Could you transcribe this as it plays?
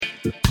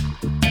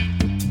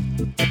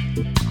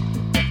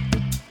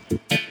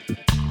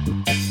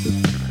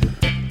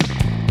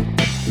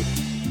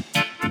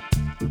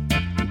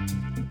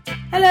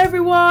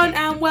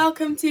and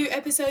welcome to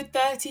episode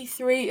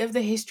 33 of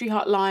the History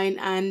Hotline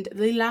and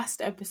the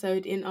last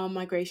episode in our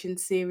migration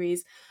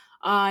series.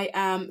 I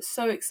am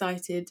so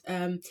excited.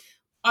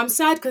 I'm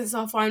sad because it's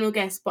our final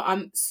guest, but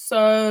I'm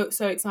so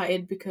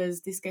excited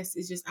because this guest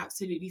is just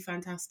absolutely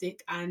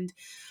fantastic. And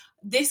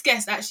this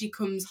guest actually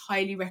comes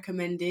highly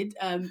recommended.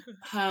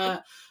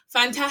 Her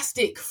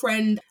fantastic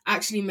friend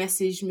actually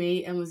messaged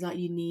me and was like,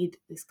 you need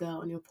this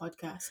girl on your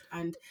podcast.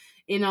 And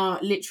in our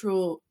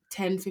literal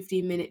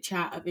 10-15 minute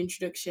chat of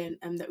introduction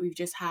that we've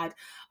just had,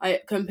 I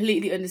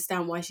completely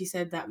understand why she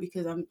said that,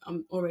 because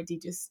I'm already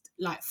just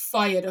like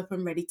fired up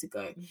and ready to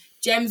go.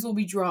 Gems will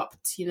be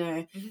dropped,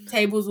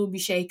 tables will be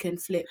shaken,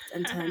 flipped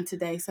and turned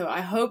today. So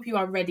I hope you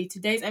are ready.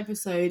 Today's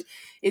episode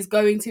is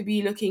going to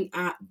be looking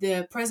at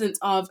the presence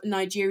of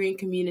Nigerian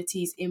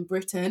communities in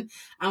Britain,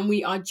 and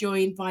we are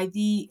joined by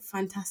the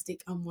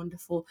fantastic and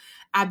wonderful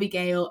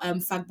Abigael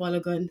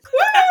Fagbolagun.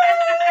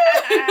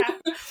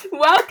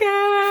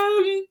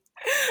 Welcome.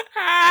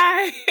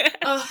 Hi.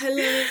 Oh,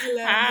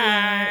 hello.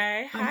 Hi.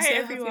 I'm Hi, so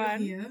everyone.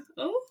 happy you're here.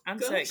 Oh, I'm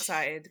gosh. so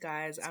excited,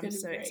 guys. It's I'm gonna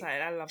so be great.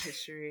 excited. I love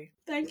history.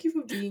 Thank you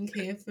for being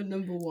here for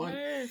number one.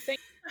 No, thank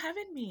you for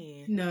having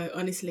me. No,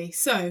 honestly.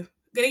 So, I'm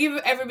going to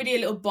give everybody a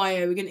little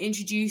bio. We're going to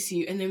introduce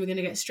you and then we're going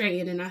to get straight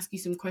in and ask you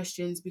some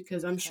questions,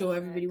 because I'm sure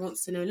everybody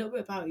wants to know a little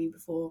bit about you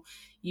before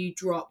you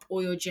drop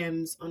all your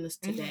gems on us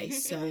today.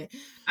 So,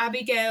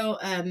 Abigail,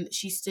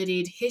 she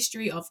studied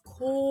history, of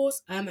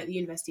course, at the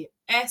University of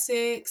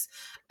Essex,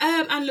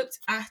 and looked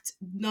at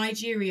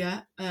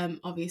Nigeria,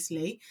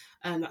 obviously.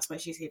 That's why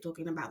she's here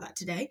talking about that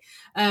today.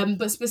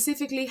 But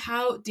specifically,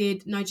 how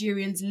did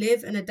Nigerians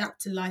live and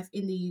adapt to life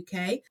in the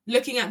UK?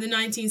 Looking at the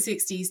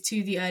 1960s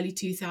to the early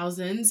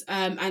 2000s.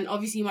 And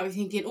obviously you might be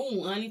thinking,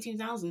 oh, early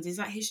 2000s, is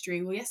that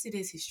history? Well, yes, it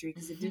is history,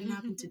 because it didn't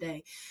happen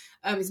today.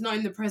 It's not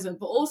in the present.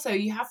 But also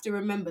you have to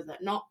remember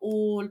that not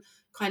all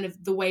kind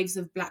of the waves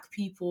of Black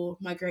people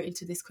migrating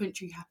to this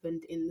country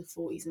happened in the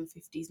 40s and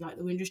 50s, like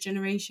the Windrush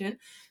generation.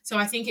 So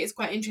I think it's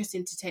quite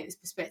interesting to take this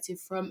perspective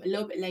from a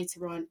little bit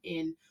later on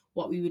in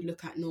what we would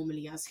look at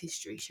normally as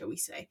history, shall we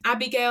say.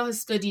 Abigail has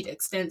studied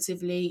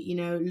extensively,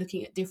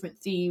 looking at different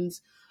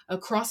themes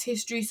across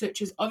history,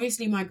 such as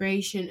obviously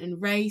migration and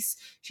race.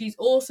 She's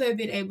also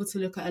been able to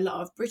look at a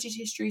lot of British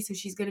history, so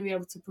she's going to be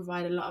able to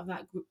provide a lot of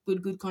that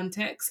good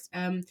context.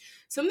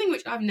 Something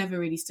which I've never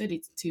really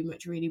studied too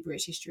much, really,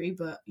 British history,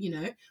 but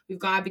we've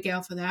got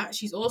Abigail for that.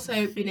 She's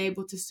also been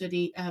able to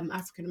study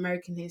African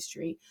American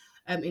history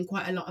in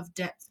quite a lot of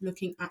depth,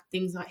 looking at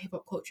things like hip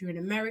hop culture in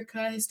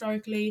America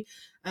historically,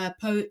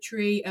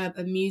 poetry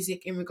and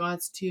music in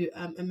regards to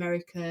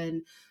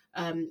American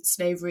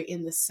slavery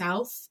in the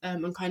South,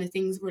 and kind of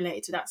things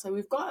related to that. So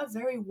we've got a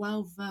very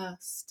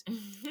well-versed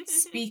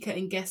speaker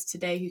and guest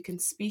today who can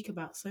speak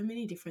about so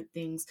many different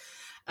things.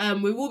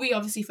 We will be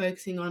obviously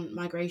focusing on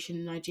migration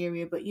in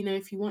Nigeria, but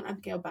if you want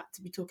Abigail back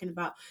to be talking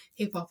about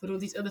hip-hop and all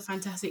these other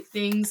fantastic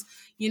things,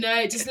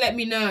 just let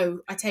me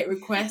know. I take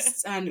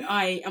requests and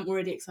I am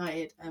already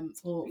excited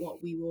for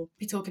what we will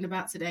be talking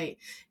about today.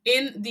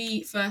 In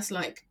the first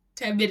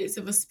 10 minutes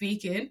of us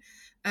speaking,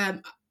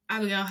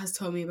 Abigail has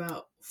told me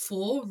about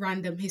 4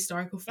 random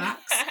historical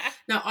facts.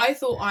 Now, I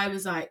thought I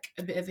was like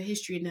a bit of a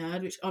history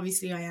nerd, which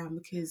obviously I am,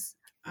 because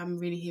I'm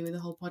really here with the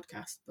whole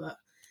podcast. But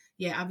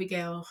yeah,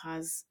 Abigail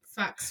has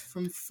facts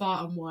from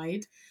far and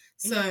wide.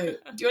 So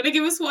do you want to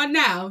give us one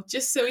now,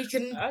 just so we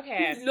can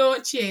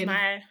launch in?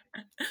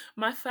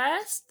 My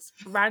first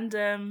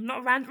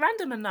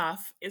random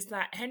enough, is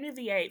that Henry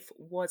VIII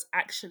was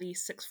actually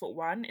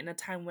 6'1" in a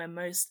time where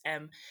most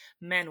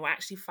men were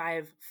actually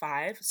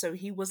 5'5". So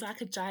he was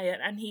like a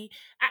giant, and he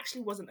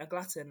actually wasn't a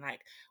glutton.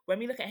 Like when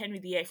we look at Henry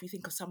VIII, we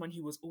think of someone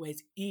who was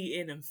always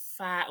eating and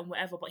fat and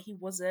whatever, but he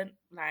wasn't.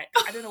 Like,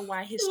 I don't know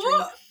why history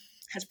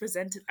has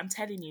presented. I'm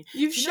telling you,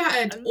 you've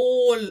shattered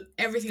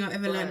everything I've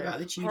ever learned about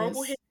the Tudors.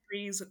 Horrible history's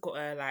got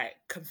to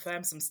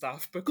confirm some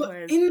stuff, because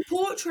but in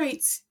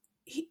portraits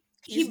he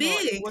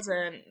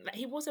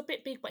was a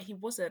bit big, but he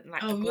wasn't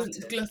like a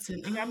glutton. Do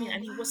you know what I mean?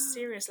 And he was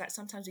serious. Like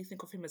sometimes we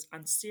think of him as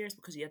unserious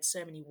because he had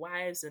so many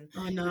wives, and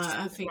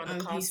I think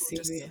he's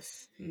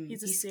serious.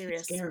 He's a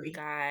serious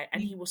guy,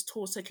 and he was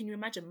tall. So can you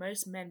imagine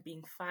most men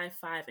being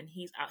 5'5" and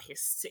he's out here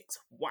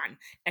 6'1"?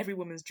 Every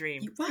woman's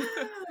dream.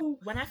 Wow.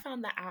 When I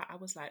found that out, I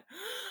was like,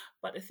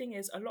 but the thing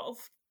is, a lot of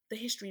the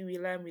history we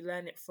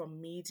learn it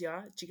from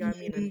media. Do you get what I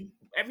mean? And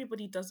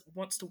everybody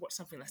wants to watch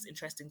something that's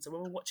interesting. So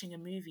when we're watching a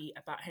movie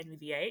about Henry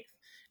VIII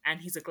and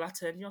he's a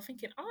glutton, you're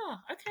thinking,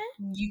 okay.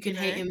 You can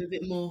hate him a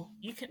bit more.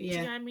 You can, do you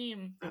know what I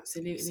mean?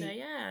 Absolutely. So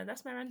yeah,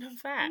 that's my random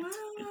fact.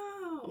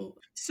 Wow.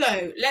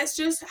 So let's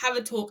just have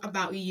a talk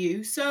about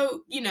you.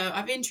 So,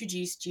 I've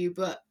introduced you,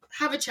 but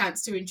have a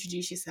chance to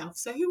introduce yourself.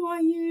 So who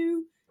are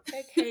you?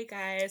 Okay,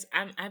 guys,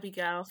 I'm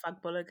Abigail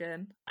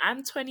Fagbolagun.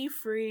 I'm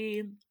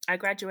 23. I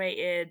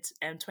graduated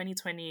in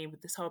 2020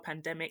 with this whole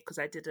pandemic because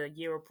I did a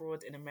year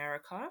abroad in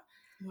America.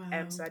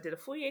 Wow. So I did a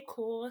 4-year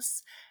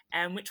course,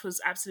 which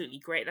was absolutely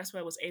great. That's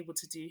where I was able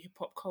to do hip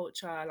hop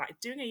culture. Like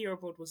doing a year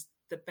abroad was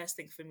the best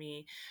thing for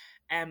me,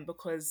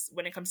 because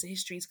when it comes to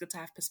history, it's good to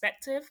have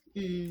perspective,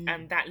 Mm.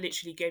 and that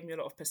literally gave me a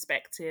lot of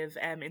perspective,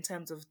 in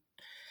terms of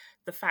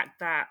the fact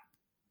that,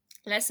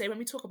 let's say when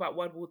we talk about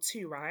World War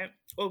II, right,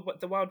 or what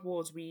the world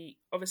wars, we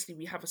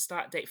have a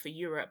start date for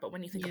Europe, but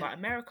when you think Yeah. about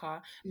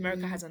America,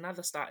 America Mm. has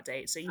another start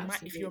date. So you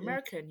might, if you're Absolutely.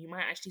 American, you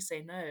might actually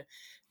say no,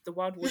 the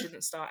world war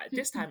didn't start at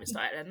this time, it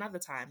started at another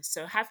time.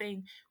 So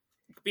having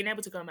been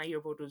able to go on my year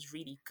abroad was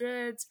really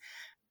good.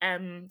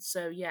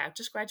 So yeah, I've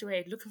just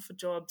graduated, looking for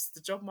jobs.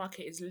 The job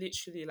market is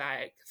literally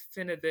like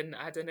thinner than,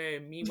 I don't know,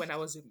 me when I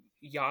was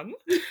young.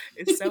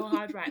 It's so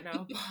hard right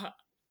now, but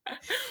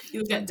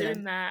You'll I'm get there.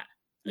 doing that.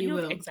 You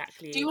will. Do you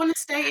Exactly. want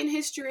to stay in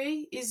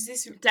history? Is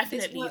this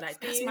Definitely, work like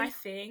for that's my you?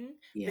 thing,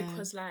 Yeah.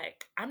 because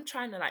like I'm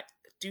trying to like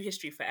do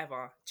history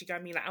forever. Do you get what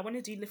I mean? Like I want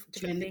to do different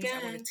Trend things. I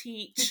want to again.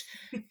 teach.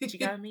 Do you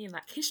get what I mean?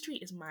 Like history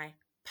is my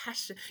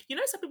passion. You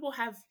know, some people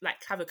have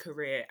a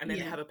career and then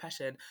they Yeah. have a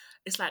passion.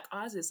 It's like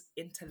ours is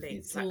interlinked.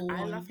 It's Like all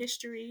I love one.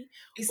 history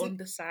It's on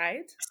the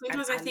side,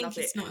 and sometimes I I love think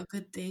it. it's not a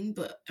good thing,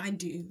 but I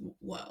do.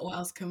 What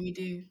else can we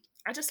do?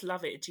 I just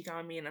love it. Do you get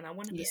what I mean? And I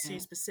want to pursue Yeah.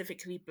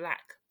 specifically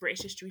Black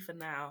British history for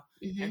now,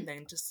 Hmm. and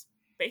then just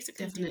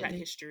basically do Black Definitely.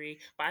 history.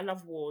 But I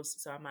love wars,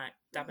 so I might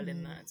dabble in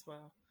Hmm. that as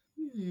well.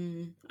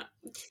 Hmm.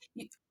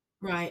 You-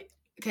 Right.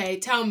 Okay.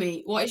 Tell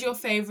me, what is your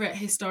favorite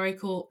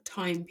historical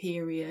time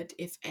period,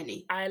 if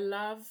any? I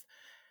love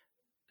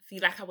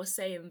like I was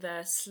saying,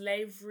 the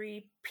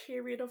slavery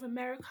period of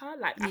America.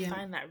 Like I Yeah.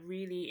 find that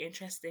really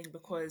interesting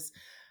because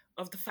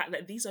of the fact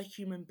that these are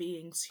human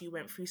beings who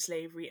went through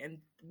slavery, and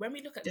when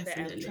we look at the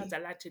Definitely.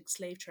 transatlantic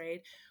slave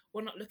trade,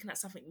 we're not looking at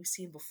something we've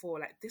seen before.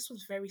 Like this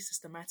was very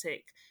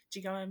systematic. Do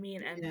you know what I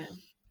mean? And Yeah.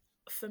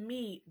 for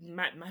me,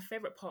 my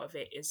favorite part of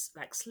it is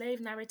like slave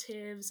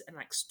narratives and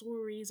like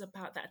stories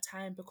about that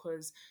time,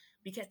 because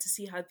we get to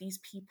see how these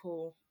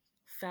people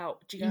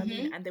felt. Do you know what I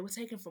mean? Hmm. And they were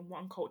taken from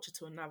one culture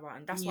to another,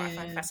 and that's what I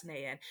find Yeah.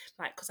 fascinating.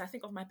 Like, because I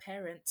think of my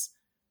parents,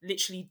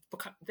 literally,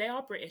 they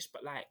are British,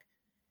 but like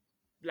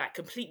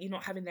completely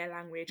not having their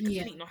language,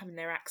 Yeah. completely not having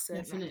their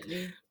accent. Like,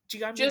 Definitely. do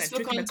you know what I mean? Just Like for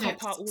drinking a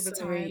cuppa context, all the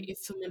sorry time. if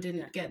someone Yeah.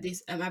 didn't get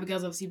this.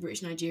 Abigail's obviously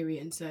British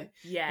Nigerian, so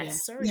yeah.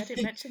 Yes, sorry, I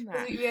didn't mention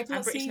that. Yeah, I I'm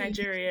can't British see.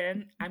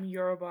 Nigerian. I'm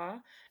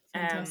Yoruba. Um,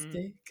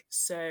 Fantastic.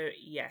 so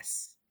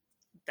yes,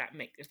 if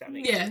that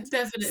makes Yeah, sense. So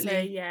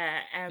definitely.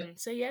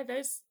 yeah,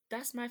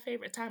 that's my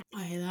favorite time.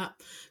 I hear that.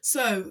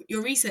 So,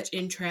 your research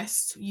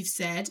interests, you've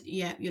said,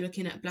 yeah, you're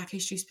looking at Black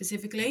history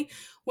specifically.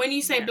 When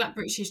you say Yeah, Black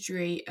British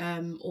history,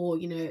 or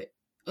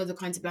other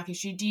kinds of Black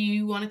history, do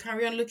you want to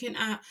carry on looking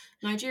at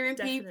Nigerian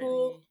people,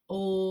 definitely.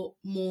 or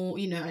more,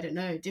 I don't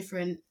know,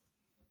 different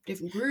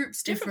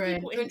groups, Different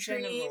different people in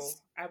general,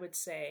 countries? I would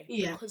say,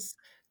 Yeah. because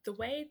the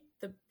way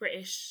the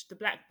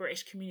Black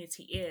British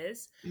community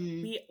is,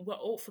 Mm. we're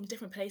all from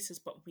different places,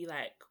 but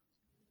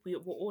we're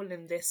all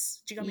in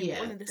this. Do you know what I mean? We're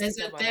all Yeah, in this there's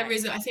a together. there Like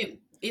is a, I think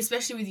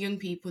especially with young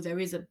people there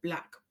is a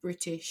Black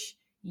British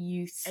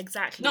youth, not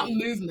exactly.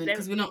 movement There,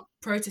 because we're not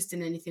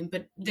protesting anything,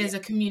 but yeah, there's a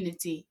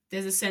community.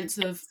 There's a sense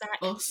of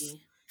us.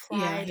 exactly.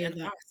 Yeah, I Pride hear and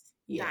that. us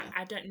that Yeah.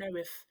 I don't know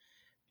if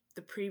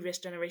the previous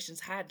generations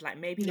had. Like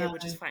maybe they No. were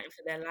just fighting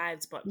for their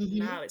lives, but Mhm.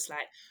 now it's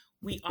like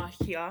we are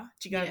here.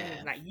 Do you get what I mean?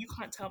 Yeah. Like you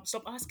can't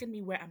stop asking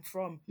me where I'm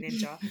from,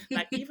 Ninja.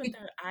 Like even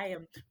though I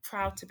am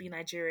proud to be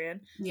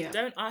Nigerian, Yeah.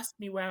 don't ask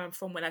me where I'm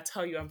from when I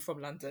tell you I'm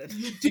from London.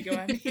 Do you get what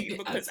I mean?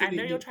 Because I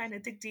know you're Absolutely. trying to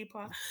dig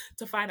deeper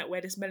to find out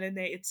where this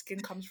melanated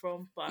skin comes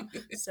from. But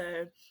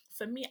so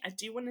for me, I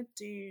do want to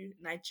do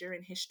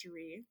Nigerian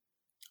history,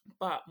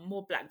 but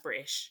more Black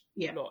British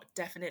Yeah. lot,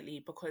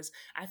 definitely, because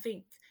I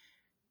think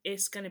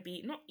it's going to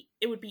be not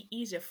it would be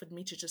easier for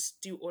me to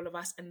just do all of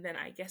us, and then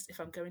I guess if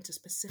I'm going to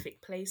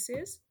specific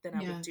places, then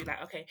I would Yeah. do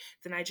like, okay,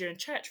 the Nigerian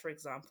church, for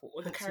example,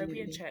 or the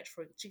Caribbean Absolutely. church,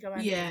 for do you know what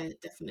I mean? Yeah,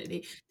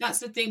 definitely. That's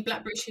the thing.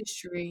 Black British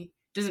history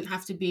doesn't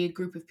have to be a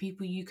group of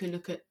people. You can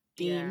look at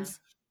Yeah, themes,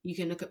 you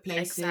can look at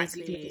places,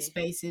 you can look at exactly,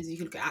 spaces, you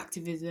can look at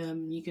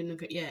activism, you can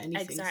look at anything.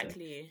 So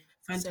exactly.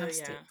 So fantastic,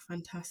 yeah.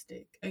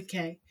 fantastic.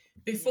 Okay.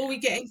 Before Yeah. we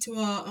get into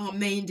our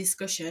main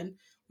discussion,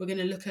 we're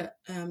gonna look at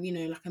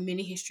like a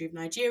mini history of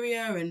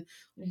Nigeria and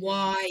Hmm.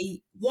 why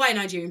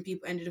Nigerian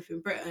people ended up in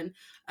Britain.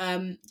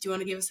 Do you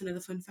want to give us another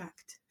fun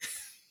fact?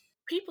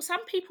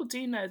 Some people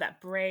do know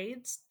that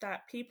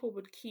people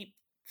would keep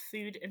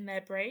food in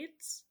their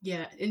braids.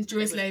 Yeah, They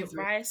during would put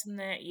slavery. rice in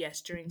there,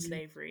 yes, during Mhm.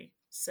 slavery.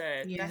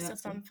 So Yeah, that's a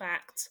that's fun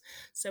fact.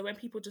 So when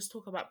people just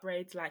talk about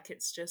braids, like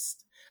it's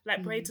just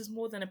like braids mm, is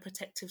more than a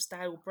protective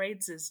style.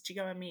 Braids is, do you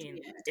know what I mean?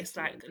 yeah, It's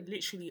like definitely.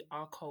 literally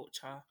our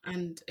culture.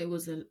 And it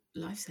was a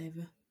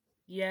lifesaver,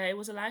 Yeah, it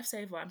was a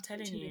lifesaver, I'm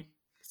telling you. literally. I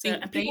So,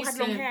 and think they people had used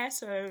long to, hair,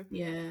 so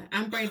yeah,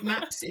 and braid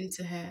maps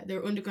into hair. They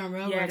were Underground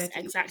Railroad. I yes, think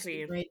they used to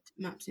exactly. braid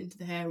maps into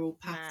the hair or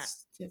Matt.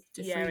 paths to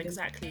Yeah, freedom.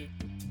 exactly.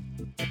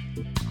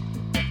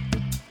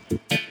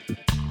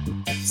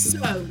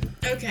 So,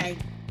 okay,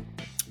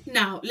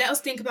 now let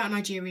us think about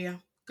Nigeria.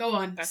 Go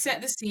on, set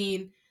Okay. the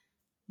scene.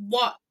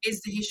 what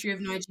is the history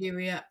of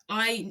Nigeria?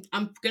 I'm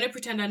gonna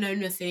pretend I know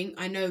nothing.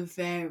 I know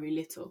very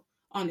little.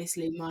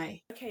 Honestly,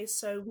 my Okay,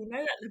 so we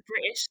know that the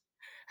British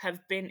have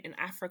been in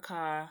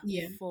Africa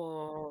yeah.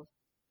 for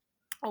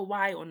a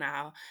while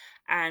now.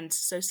 And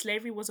so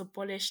slavery was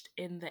abolished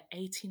in the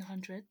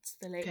 1800s,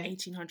 the late Okay.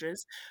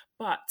 1800s.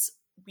 But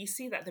we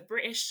see that the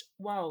British,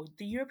 well,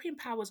 the European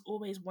powers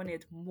always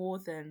wanted more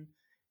than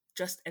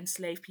just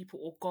enslave people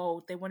or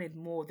gold. They wanted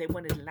more, they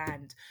wanted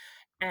land.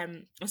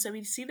 And so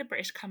we see the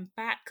British come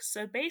back.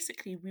 So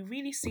basically, we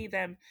really see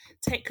them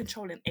take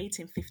control in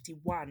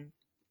 1851.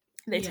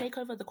 They Yeah. take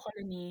over the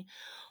colony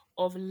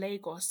of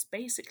Lagos.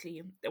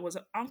 Basically, there was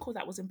an uncle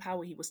that was in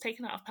power. He was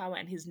taken out of power,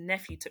 and his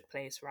nephew took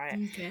place, right?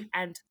 Okay.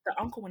 And the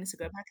uncle wanted to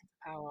go back into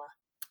power.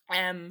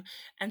 Um,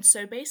 and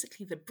so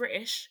basically, the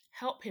British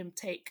help him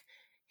take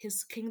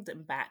his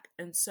kingdom back.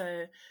 And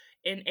so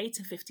in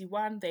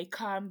 1851, they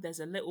come, there's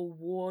a little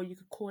war, you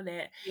could call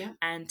it, Yeah.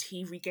 and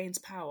he regains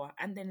power.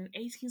 And then in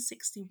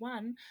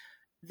 1861,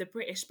 the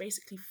British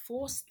basically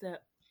forced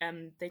the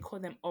they call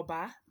them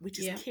Oba, which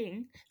is Yeah.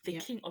 king, the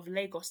Yeah. king of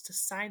Lagos, to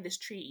sign this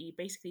treaty,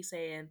 basically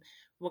saying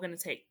we're going to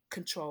take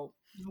control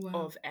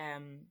Wow.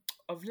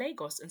 of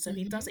Lagos. And so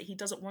he does Hmm. it. He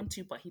doesn't want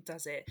to, but he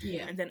does it.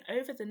 Yeah. And then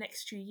over the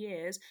next few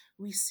years,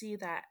 we see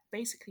that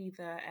basically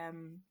the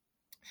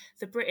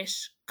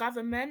British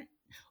government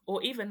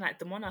or even like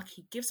the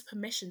monarchy gives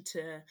permission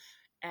to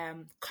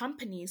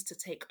companies to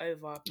take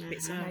over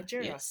bits of Uh-huh.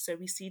 Nigeria. Yes. So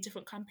we see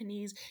different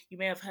companies. You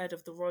may have heard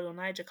of the Royal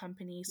Niger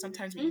Company.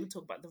 Sometimes we Hmm. even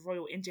talk about the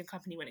Royal Indian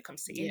Company when it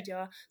comes to Yeah.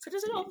 India. So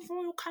there's a lot Absolutely.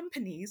 of royal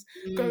companies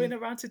going Mm.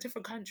 around to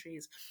different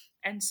countries.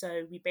 And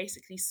so we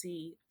basically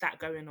see that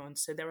going on.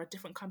 So there are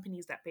different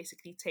companies that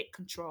basically take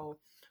control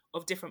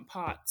of different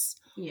parts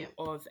Yeah.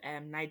 of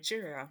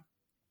Nigeria.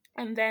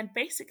 And then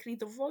basically,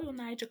 the Royal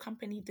Niger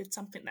Company did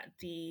something that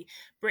the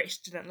British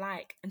didn't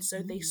like. And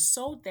so they Mm.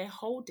 sold their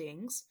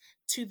holdings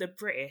to the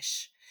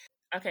British.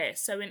 Okay,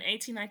 so in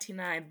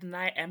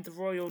 1899, the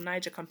Royal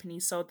Niger Company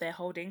sold their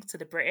holdings to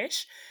the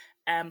British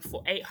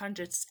for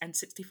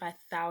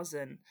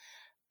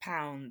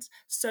 £865,000.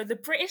 So the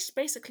British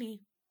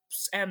basically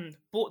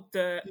bought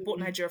Mm.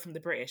 Nigeria from the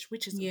British,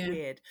 which is Yeah.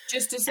 weird.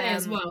 Just to say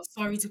as Um, well,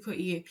 sorry to cut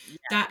you, yeah,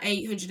 that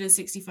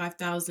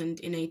 865,000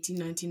 in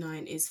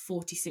 1899 is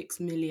 46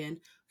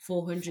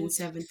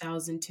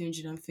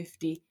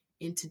 46,407,250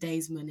 in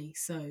today's money.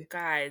 So,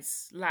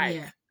 guys, yeah.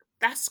 like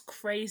that's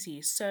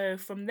crazy. So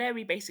from there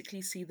we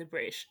basically see the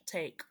British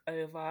take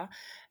over.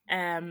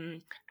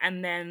 And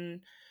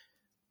then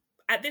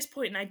at this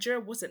point Nigeria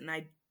wasn't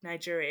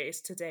Nigeria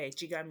is today.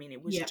 Do you get what I mean?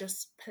 It was Yeah.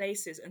 just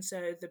places. And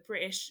so the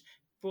British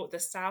brought the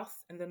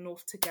south and the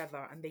north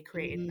together and they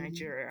created Mm.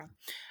 Nigeria.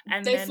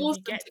 And They then we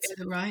forced them get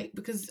together, right?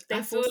 Because they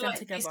I feel forced them like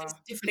this is together.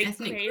 different They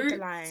ethnic created the groups.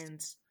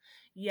 lines.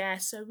 Yeah,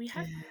 so we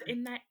have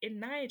Yeah. in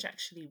Niger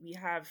actually we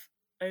have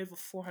over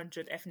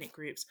 400 ethnic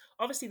groups.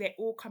 Obviously, they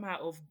all come out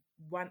of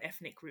one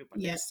ethnic group, but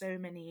Yeah. there's so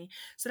many.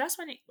 So that's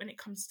when it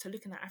comes to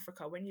looking at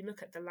Africa. When you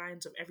look at the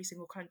lines of every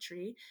single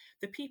country,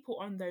 the people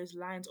on those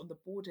lines on the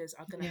borders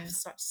are going to have Yeah.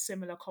 such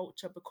similar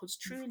culture because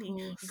Of truly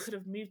you course. could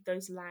have moved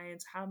those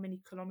lines how many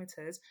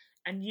kilometers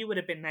and you would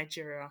have been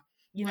Nigeria.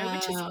 You know,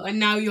 which is Wow. And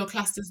now you're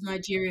classed as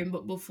Nigerian,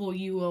 but before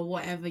you were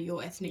whatever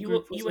your ethnic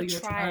group was you or were your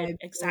tribe tribe or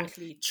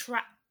exactly.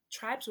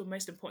 Tribes were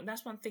most important.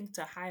 That's one thing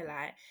to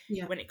highlight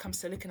yeah. when it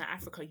comes to looking at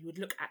Africa. You would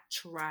look at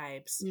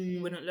tribes. You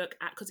Mm. wouldn't look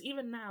at because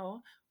even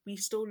now we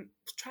still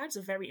tribes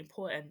are very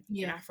important in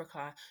Yeah.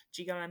 Africa.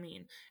 Do you get what I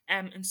mean?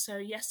 And so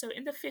yeah, so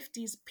in the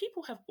 50s,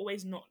 people have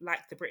always not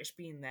liked the British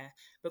being there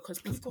because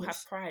Of people have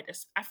course. pride.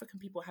 As African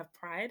people have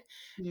pride,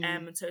 Mm.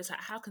 and so it's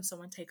like how can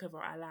someone take over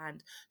our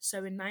land?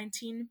 So in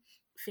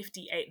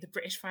 1958, the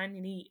British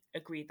finally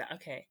agreed that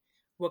okay,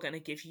 we're going to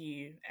give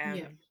you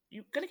Yeah.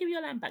 you're going to give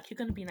your land back. You're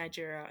going to be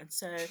Nigeria. And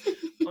so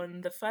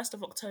on the 1st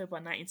of October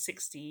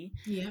 1960,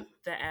 Yeah.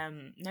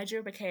 the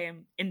Nigeria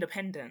became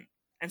independent.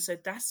 And so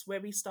that's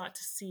where we start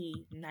to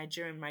see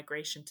Nigerian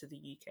migration to the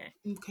UK.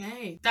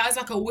 Okay. That is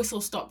like a whistle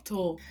stop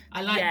tour.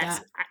 I like Yes,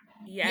 that.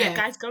 yeah, Yeah.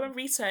 guys, go and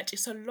research.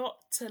 It's a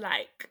lot to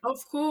like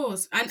Of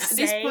course. And this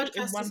say in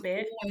podcast one is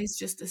bit. always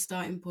just a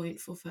starting point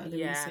for further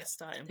Yeah, research.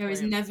 starting There is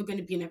point. never going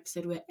to be an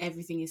episode where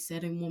everything is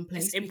said in one It's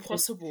place because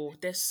impossible.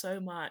 There's so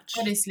much.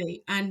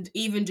 honestly, and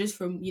even just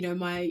from,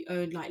 my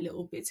own like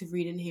little bits of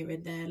reading here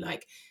and there,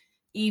 like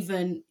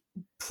even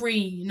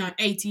pre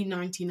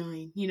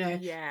 1899,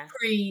 Yeah,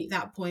 pre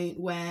that point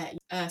where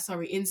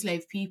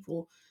enslaved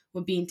people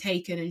were being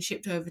taken and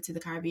shipped over to the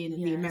Caribbean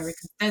and the yes.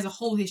 Americas. There's a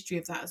whole history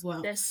of that as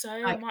well. There's so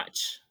Like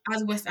much.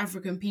 as West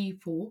African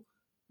people,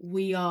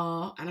 we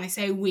are, and I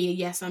say we,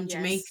 yes, I'm Yes.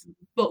 Jamaican,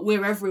 but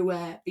we're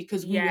everywhere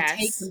because we were Yes.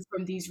 taken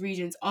from these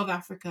regions of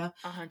Africa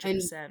and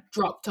 100%.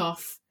 dropped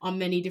off on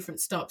many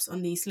different stops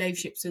on these slave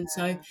ships. And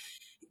so,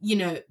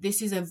 Yeah,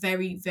 this is a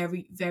very,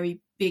 very,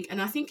 very big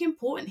and I think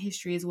important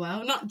history as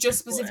well, not just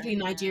specifically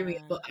important. Nigeria,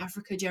 Yeah. but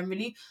Africa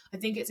generally. I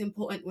think it's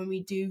important when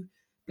we do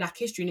Black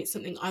history, and it's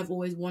something I've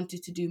always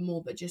wanted to do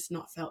more, but just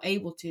not felt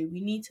able to.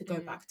 We need to go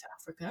back to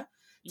Africa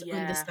to Yeah.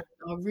 understand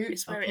our roots,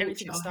 It's our where culture,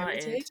 everything our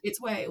started. heritage.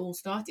 It's where it all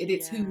started.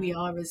 It's who Yeah. we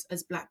are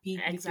as Black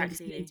people, if you want to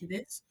get Exactly. into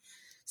this.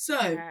 So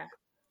Yeah.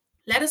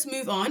 let us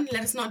move on.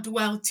 Let us not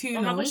dwell too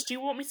Oh my long. gosh, do you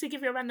want me to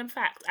give you a random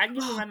fact? I can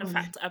give you a Oh, random go on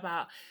then. fact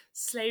about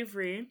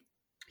slavery,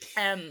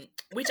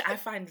 which I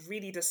find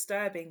really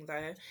disturbing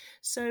though.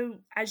 So,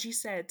 as you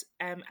said,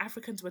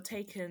 Africans were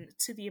taken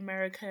to the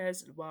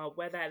Americas, well,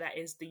 whether that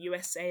is the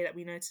USA that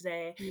we know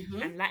today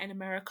Mm-hmm. and Latin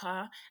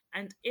America.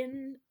 And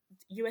in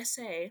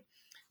USA,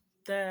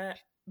 the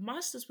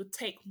masters would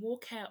take more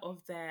care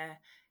of their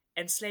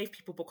enslaved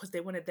people because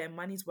they wanted their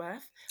money's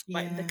worth.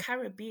 But in the Yeah.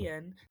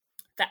 Caribbean,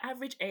 the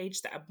average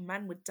age that a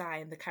man would die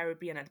in the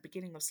Caribbean at the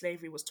beginning of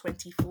slavery was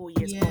 24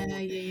 years Yeah, old, yeah,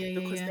 yeah, yeah,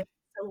 because yeah. they were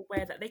so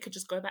aware that they could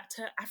just go back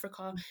to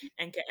Africa Mhm.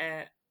 and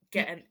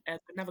Yeah,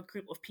 another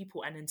group of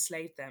people and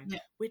enslave them, yeah.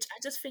 which I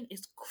just think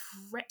is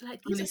like,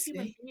 these are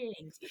human Honestly,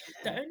 beings.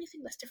 The yeah. only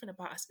thing that's different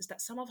about us is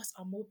that some of us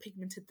are more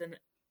pigmented than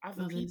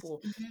other Others.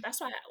 people. Mm-hmm. That's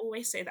why I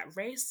always say that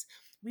race,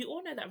 we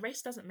all know that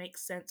race doesn't make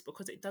sense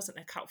because it doesn't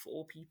account for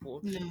all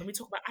people. No. When we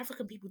talk about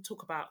African people, we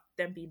talk about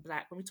them being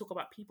black. When we talk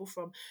about people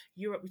from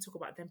Europe, we talk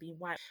about them being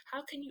white.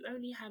 How can you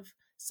only have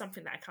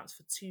something that accounts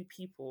for two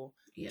people?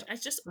 Yeah,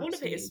 It's just, all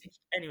of it is, absolutely.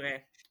 anyway,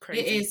 It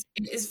crazy. is.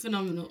 It is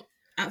phenomenal.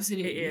 It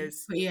Absolutely.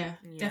 is. But yeah,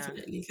 Yeah.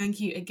 definitely. Thank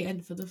you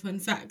again for the fun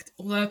fact.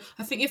 Although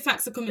I think your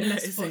facts are coming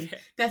less It's fun. okay.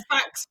 They're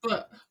facts,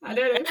 but I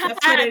don't know if they're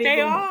fun They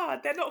anymore.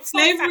 are. They're not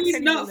fun Slavery facts is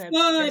anymore. not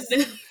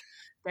fun.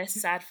 They're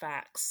sad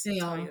facts. They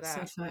Tell are you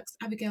sad that. facts.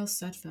 Abigail's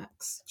sad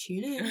facts.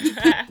 Tune in.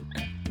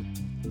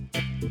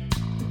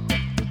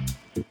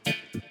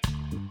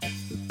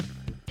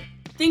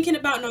 Thinking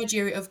about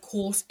Nigeria, of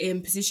course,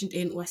 positioned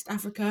in West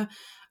Africa.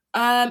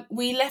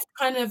 We left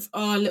kind of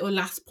our little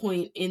last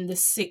point in the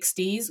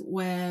 60s,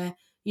 where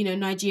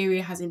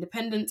Nigeria has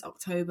independence,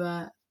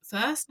 October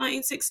 1st,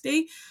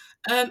 1960.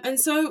 And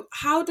so,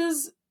 how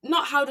does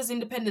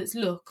independence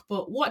look,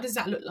 but what does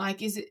that look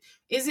like? Is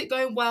it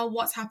going well?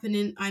 What's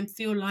happening? I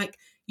feel like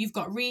you've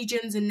got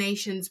regions and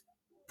nations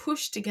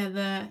pushed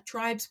together,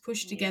 tribes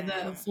pushed together,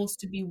 and Yeah. forced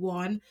to be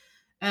one.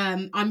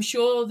 I'm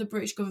sure the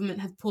British government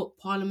have put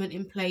parliament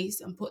in place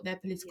and put their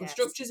political Yes.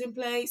 structures in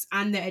place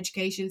and their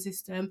education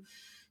system.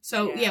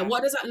 So yeah, Yeah.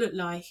 what does that look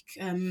like?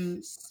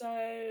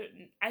 So,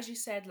 as you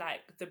said,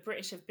 like, the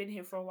British have been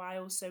here for a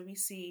while, so we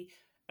see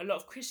a lot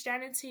of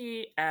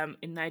Christianity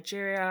in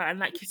Nigeria, and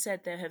like you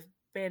said, there have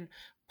been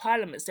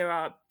parliaments. There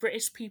are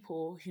British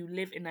people who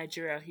live in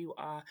Nigeria who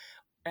are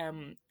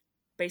um,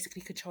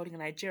 basically controlling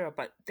Nigeria,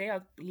 but they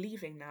are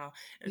leaving now,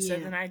 and so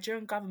the Yeah,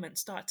 Nigerian government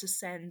start to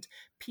send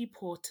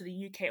people to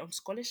the UK on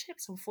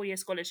scholarships, on 4-year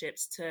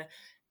scholarships, to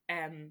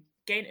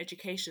gain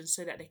education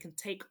so that they can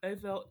take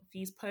over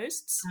these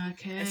posts.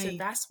 And so okay.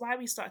 that's why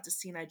we started to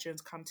see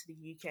Nigerians come to the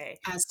UK.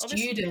 As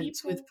Obviously,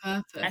 students with people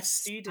as purpose.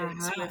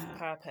 students with Aha.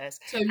 purpose.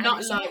 So And not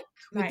it's not like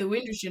with the like,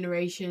 Windrush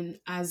generation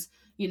as,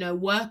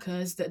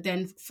 workers that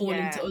then fall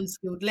into yeah,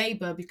 unskilled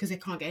labour because they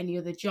can't get any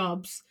other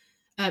jobs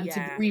to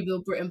yeah,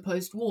 rebuild Britain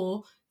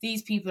post-war.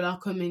 These people are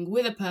coming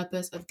with a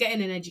purpose of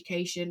getting an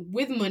education,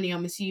 with money,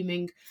 I'm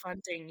assuming,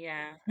 funding,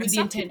 yeah. And with the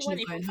some people intention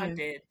weren't of even going home.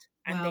 funded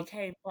and they Well,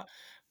 came. But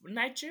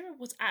Nigeria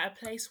was at a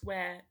place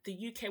where the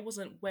UK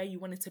wasn't where you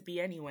wanted to be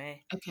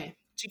anyway. okay.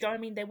 Do you know what I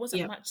mean? There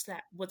wasn't Yep. much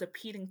that was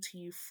appealing to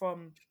you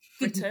from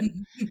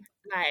Britain.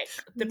 Like,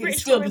 the It's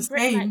British still are the in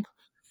Britain, like, same.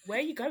 where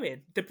are you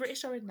going? The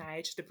British are in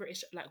Niger, the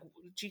British, like,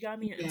 do you get what I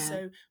mean? And Yeah.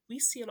 so we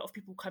see a lot of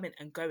people coming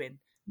and going.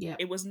 Yep.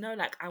 It was no,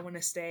 like, I want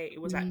to stay. It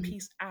was like, Mm,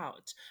 peace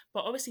out.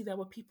 But obviously there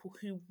were people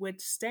who would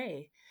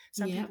stay.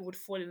 Some yep. people would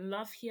fall in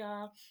love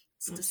here,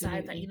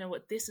 decide that, you Absolutely. know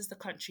what, this is the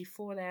country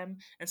for them.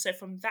 And so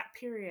from that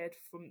period,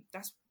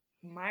 that's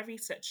my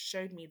research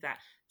showed me that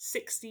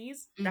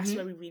 60s, that's Mm-hmm.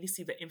 where we really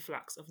see the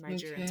influx of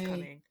Nigerians Okay.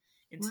 coming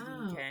into the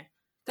Wow. UK.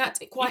 That's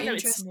quite Even though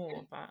it's interesting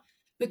small, but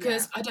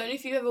because yeah. I don't know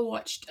if you ever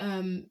watched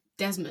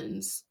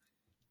Desmond's.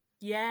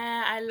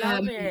 Yeah, I Um,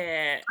 love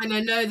it. and I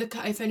know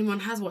if anyone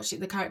has watched it,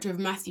 the character of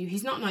Matthew,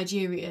 he's not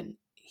Nigerian.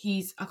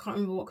 I can't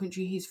remember what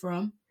country he's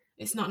from.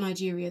 It's not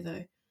Nigeria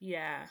though.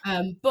 Yeah.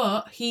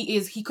 But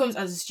he comes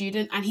as a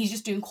student and he's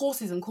just doing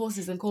courses and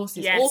courses and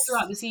courses all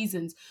throughout Yes. the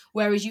seasons.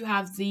 Whereas you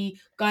have the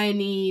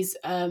Guyanese,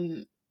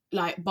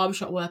 like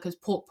barbershop workers,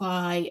 Pork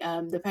Pie,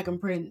 the Pegan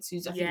Prince,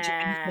 who's I think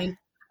Yeah. Jamaican,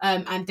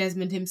 and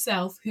Desmond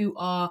himself, who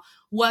are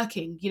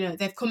working.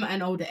 They've come at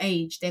an older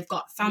age. They've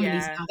got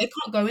families Yeah. now. They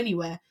can't go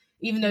anywhere.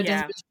 Even though Yeah.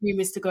 Desmond's dream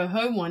is to go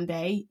home one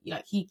day,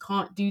 like he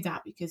can't do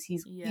that because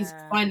he's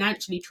Yeah.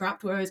 financially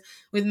trapped. Whereas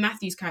with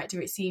Matthew's character,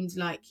 it seems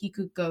like he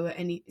could go at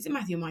any. Is it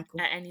Matthew or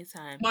Michael? At any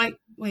time.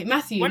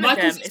 Matthew. One of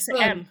Michael's them. his It's an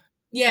son. M.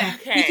 Yeah,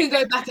 he Okay. can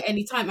go back at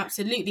any time,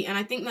 absolutely. And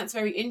I think that's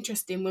very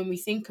interesting when we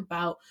think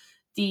about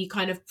the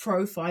kind of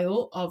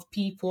profile of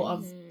people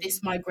of Mm-hmm.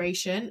 this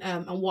migration,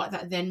 and what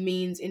that then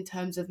means in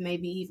terms of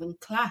maybe even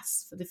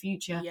class for the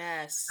future.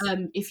 Yes.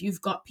 If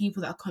you've got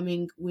people that are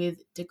coming with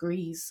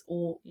degrees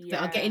or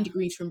that are getting Yeah.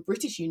 degrees from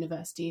British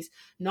universities,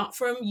 not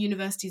from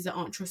universities that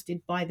aren't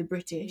trusted by the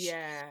British.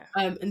 Yeah.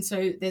 And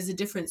so there's a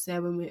difference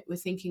there when we're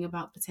thinking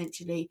about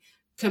potentially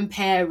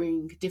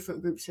comparing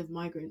different groups of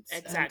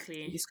migrants in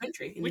Exactly. this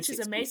country in the Which is 60s.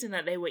 amazing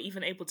that they were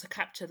even able to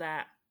capture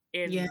that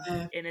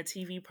Yeah, in a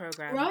TV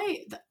program.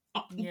 right.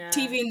 Yeah.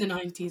 TV in the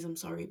 90s, I'm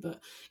sorry,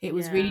 but it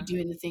was really Yeah.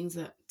 doing the things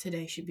that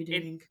today should be It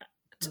doing.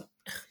 But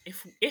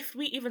if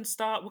we even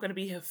start, we're gonna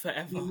be here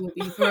we forever. will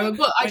be forever.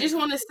 But I when just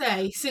want to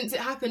say, since it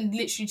happened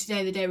literally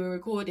today, the day we're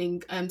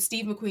recording,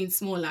 Steve McQueen's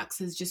Snorlax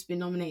has just been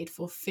nominated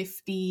for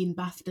 15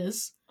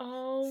 BAFTAs.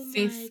 oh my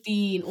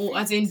 15, or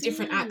as in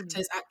different 15.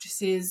 actors,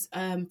 actresses,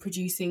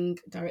 producing,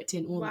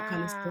 directing, all that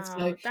kind of stuff.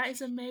 So Wow, that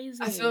is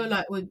I feel amazing.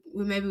 like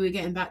we're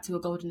getting back to a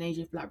golden age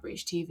of Black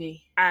British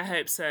TV. I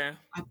hope so.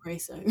 I pray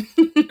so.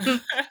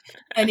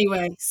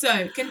 Anyway,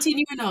 so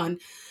continuing on.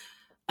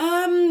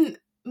 Um,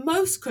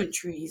 most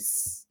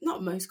countries,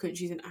 not most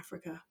countries in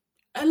Africa,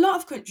 a lot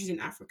of countries in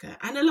Africa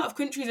and a lot of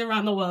countries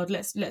around the world,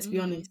 let's be hmm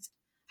honest,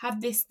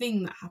 have this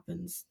thing that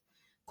happens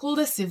called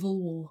a civil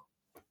war.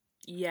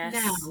 Now,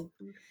 Yes.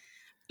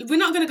 we're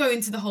not going to go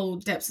into the whole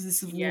depths of the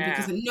civil war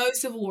because Yeah. no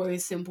civil war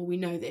is simple. We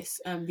know this.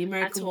 The At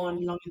American one,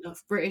 all. long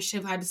enough. British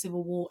have had a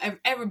civil war.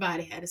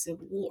 Everybody had a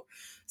civil war.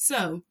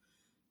 So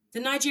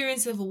the Nigerian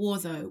civil war,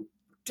 though,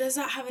 does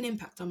that have an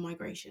impact on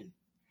migration?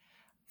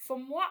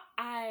 From what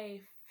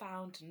I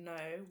found,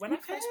 no. When I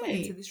first went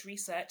into Okay. this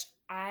research,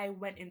 I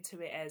went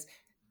into it as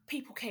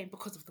people came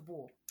because of the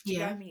war. Do you get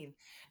Yeah. what I mean?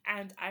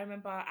 And I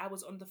remember I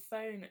was on the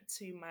phone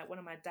to one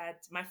of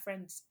my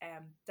friend's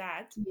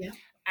dad, Yeah.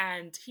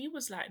 and he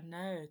was like,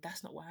 "No,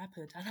 that's not what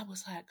happened." And I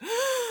was like,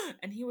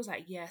 and he was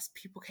like, "Yes,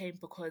 people came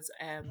because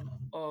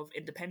of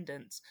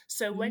independence."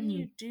 So when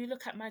you Mm, do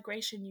look at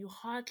migration, you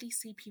hardly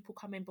see people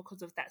coming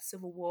because of that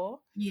civil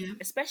war, yeah.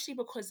 especially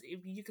because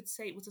you could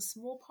say it was a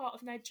small part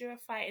of Nigeria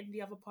fighting,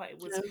 the other part it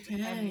was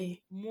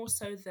Okay. more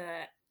so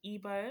the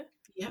Igbo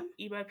Yeah.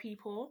 Igbo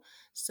people.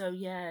 So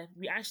yeah,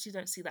 we actually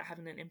don't see that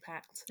having an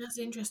impact. That's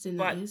interesting.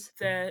 That But is.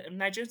 the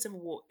Nigerian civil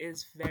war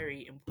is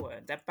very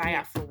important. The Yeah.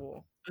 Biafra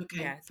war.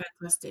 Okay, Yeah.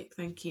 fantastic.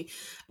 Thank you.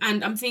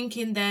 And I'm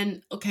thinking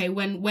then, okay,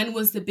 when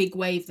was the big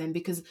wave then?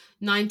 Because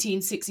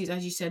 1960s,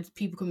 as you said,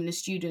 people coming as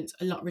students,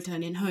 a lot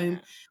returning home, Yeah.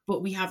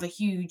 but we have a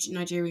huge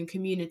Nigerian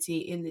community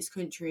in this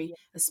country, Yeah.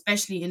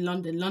 especially in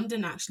London.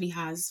 London actually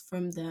has,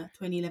 from the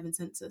 2011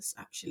 census,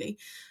 actually,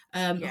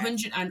 Yes.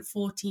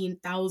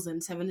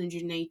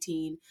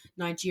 114,718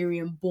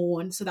 Nigerian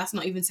born. So that's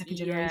not even second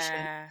generation.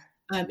 Yeah.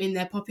 In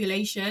their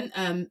population,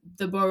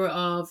 the borough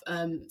of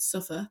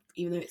Suffolk,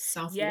 even though it's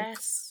Southwark,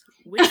 Yes.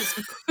 Which is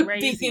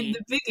being crazy.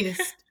 the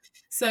biggest.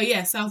 So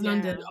yeah, South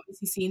London Yeah.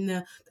 obviously seeing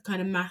the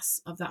kind of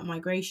mass of that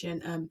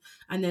migration,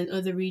 and then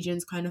other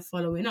regions kind of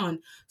following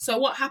on. So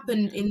what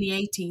happened Yeah. in the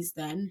 80s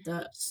then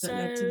that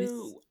led to So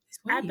this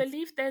I wave?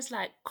 believe there's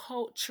like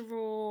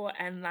cultural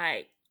and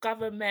like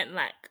government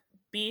like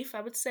beef,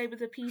 I would say, with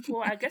the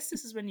people. I guess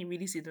this is when you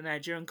really see the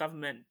Nigerian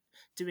government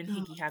doing Oh,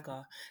 higgy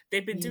haga.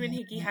 They've been doing yeah,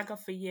 higgy haga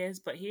for years,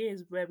 but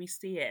here's where we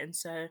see it. And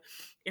so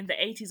in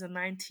the 80s and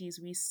 90s,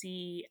 we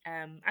see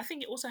I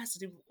think it also has to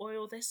do with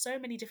oil. There's so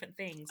many different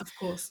things. of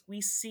course.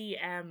 We see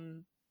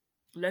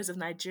loads of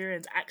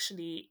Nigerians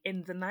actually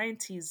in the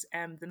 90s,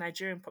 the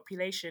Nigerian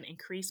population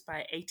increased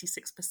by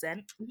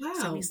 86%.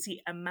 So we Wow.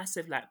 see a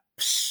massive like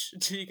psh,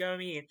 do you know what I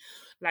mean?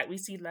 Like we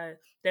see like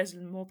there's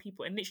more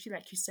people, and literally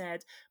like you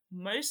said,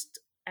 most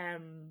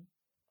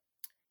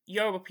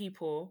Yoruba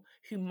people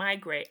who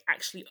migrate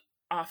actually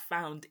are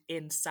found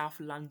in South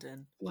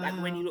London. Like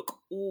when you Wow. look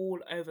all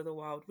over the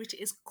world, which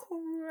is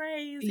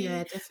crazy.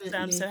 Yeah, So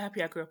I'm so definitely.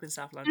 happy I grew up in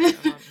South London.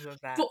 I love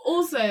that. But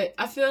also,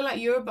 I feel like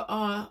Yoruba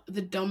are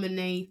the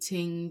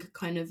dominating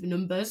kind of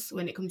numbers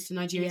when it comes to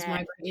Nigerians Yeah,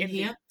 migrating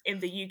here. in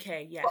the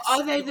UK, But yes,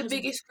 are they the because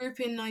biggest group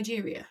in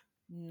Nigeria?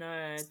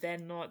 no, they're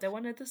not. They're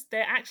one of the.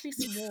 They're actually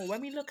small.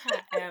 When we look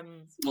at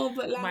Small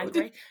but loud.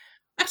 migrate,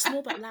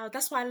 small but loud.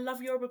 That's why I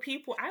love Yoruba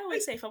people. I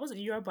always say if I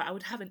wasn't Yoruba, I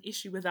would have an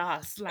issue with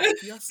us.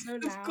 Like we are so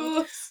Of loud.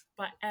 course.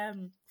 But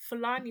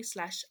Fulani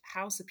slash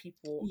Hausa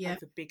people are Yeah.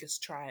 the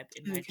biggest tribe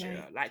in Okay.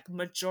 Nigeria. Like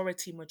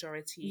majority.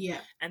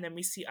 Yeah. And then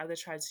we see other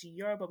tribes. We see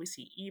Yoruba, we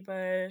see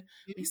Igbo,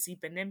 we Mhm. see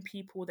Benin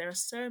people. There are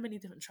so many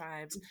different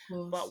tribes. Of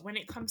course. But when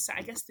it comes to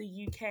I guess the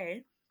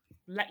UK,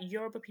 like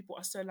Yoruba people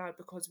are so loud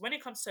because when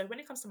it comes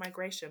to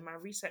migration, my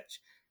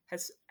research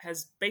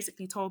has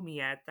basically told me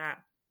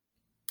that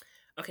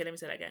okay, let me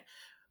say that again.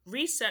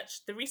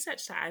 The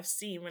research that I've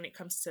seen when it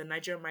comes to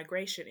Nigerian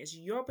migration is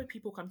Yoruba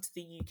people come to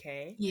the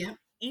UK, Yeah.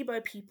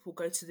 Igbo people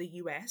go to the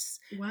US,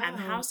 and Wow.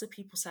 Hausa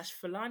people slash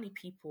Fulani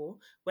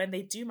people, when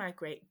they do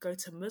migrate, go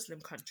to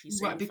Muslim countries.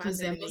 So Right, you find because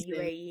them they're in the Muslim.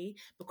 UAE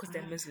because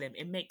they're Ah, Muslim.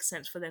 It makes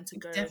sense for them to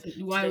go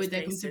definitely. to Why those would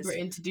they come to places.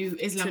 Britain to do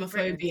To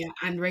Britain, Islamophobia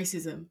and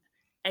racism?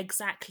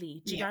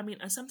 exactly. Do you Yeah. know what I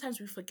mean? And sometimes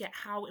we forget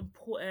how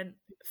important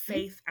Mhm.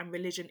 faith and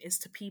religion is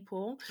to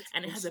people, Of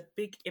and it has course. a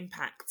big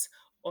impact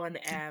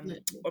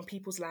Definitely. on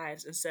people's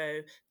lives. And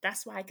so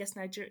that's why I guess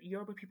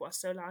Yoruba people are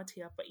so loud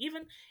here. But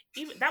even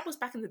that was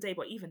back in the day,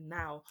 but even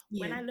now,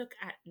 when Yeah. I look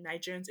at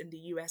Nigerians in the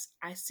US,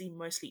 I see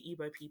mostly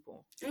Igbo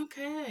people.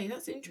 Okay,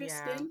 that's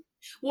Yeah. interesting.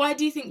 Why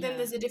do you think then Yeah.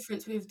 there's a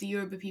difference with the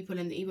Yoruba people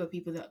and the Igbo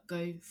people that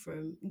go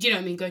from, do you know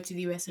what I mean, go to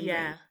the US and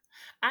Britain? Yeah.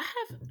 I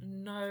have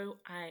no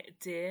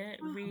idea,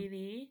 Oh,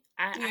 really.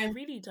 I yeah,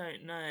 really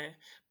don't know.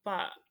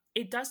 But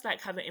it does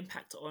like have an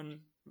impact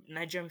on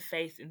Nigerian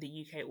faith in the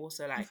UK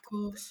also, like of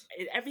course.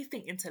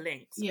 everything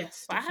interlinks.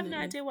 Yes, But I have no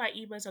definitely. idea why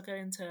Igbos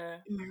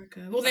America.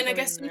 Well, are then I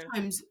guess going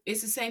sometimes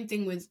it's the same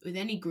thing with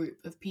any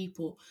group of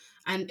people,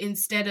 and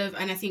instead of,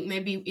 and I think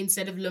maybe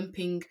instead of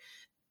lumping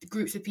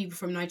groups of people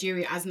from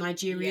Nigeria as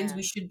Nigerians, yeah.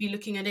 we should be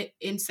looking at it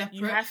in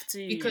You separate, have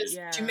to, because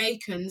yeah.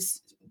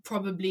 Jamaicans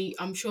probably,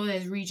 I'm sure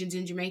there's regions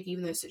in Jamaica,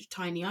 even though it's such a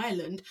tiny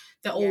island,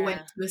 that all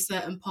went Yeah. to a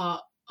certain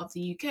part of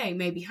the UK,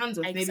 maybe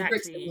Handsworth, maybe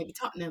Brixton, Exactly. maybe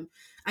Tottenham.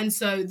 And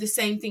so the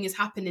same thing is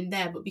happening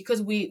there. But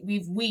because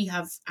we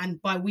have,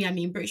 and by we I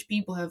mean British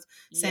people have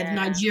said, Yeah.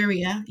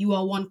 Nigeria, you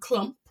are one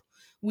clump,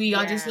 we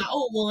are just Yeah. like,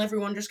 oh well,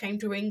 everyone just came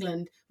to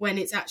England, when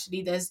it's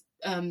actually, there's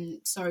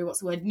sorry, what's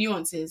the word,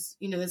 nuances,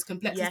 there's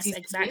Yes, complexities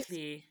to this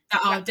exactly.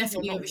 that are Black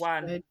people are definitely not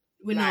one. overshadowed.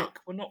 We're not. Like,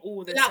 we're not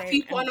all the Black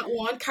same. people are And not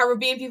one.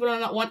 Caribbean people are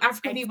not one.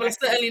 African people are exactly.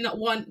 certainly not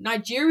one.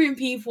 Nigerian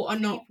people are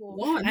not People,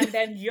 one. and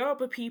then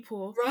Yoruba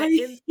people, like Right?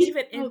 in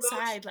even Oh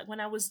gosh. inside, like when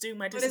I was doing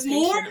my Oh, there's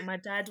more. dissertation and my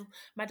dad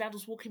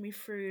was walking me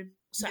through.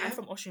 So I'm Yeah.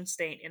 from Osun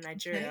State in Okay.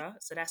 Nigeria,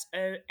 so that's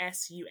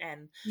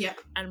OSUN. Yeah.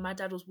 And my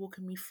dad was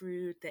walking me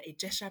through the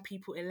Ijesha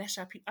people,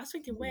 Ilesha people. I was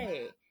thinking, Wow.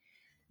 wait,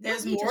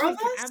 not There's me more just of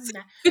thinking us.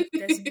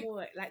 there's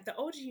more. Like the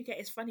older you get,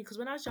 it's funny because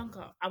when I was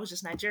younger, I was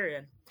just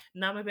Nigerian.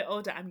 Now I'm a bit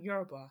older, I'm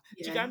Yoruba.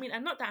 Do you get Yeah. what I mean?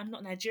 And not that I'm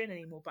not Nigerian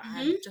anymore, but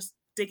I'm Hmm. just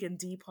digging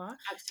deeper.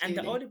 And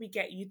the Absolutely. older we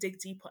get, you dig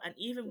deeper. And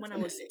even when I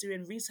was Definitely.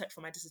 doing research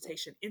for my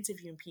dissertation,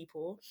 interviewing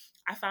people,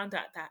 I found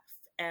out that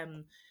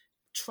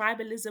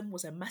tribalism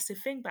was a massive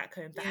thing back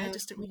home that I Yeah, of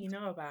just didn't really course.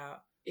 know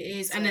about. It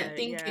is. And I So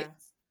think yeah.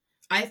 it's,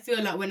 I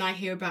feel like when I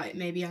hear about it,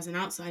 maybe as an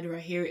outsider, I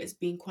hear it as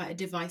being quite a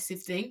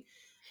divisive thing.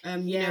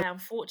 You know, Yeah,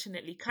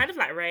 unfortunately, kind of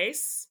like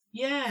race.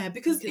 yeah,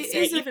 You because could it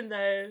say, is a, even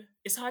though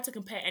it's hard to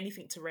compare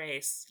anything to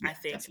race, yeah, I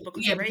think, definitely.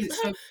 because Yeah, because race,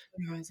 it's so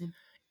polarizing.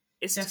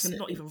 it's just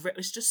not Definitely. even,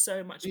 it's just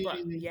so much. But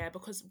Mm, yeah,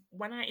 because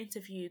when I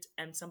interviewed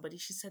somebody,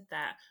 she said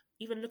that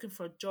even looking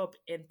for a job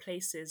in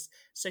places,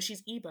 so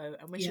she's Igbo,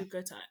 and when she yeah, would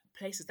go to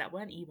places that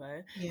weren't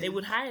Igbo, they yeah.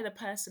 would hire the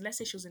person, let's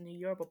say she was in the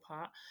Yoruba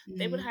part,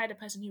 they would Mm, hire the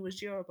person who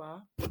was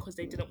Yoruba because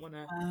they didn't want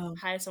to wow.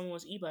 hire someone who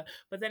was Igbo.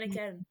 But then Mm,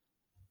 again,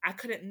 I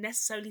couldn't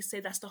necessarily say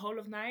that's the whole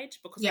of Niger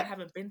because I yeah.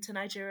 haven't been to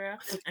Nigeria,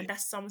 and Okay.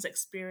 that's someone's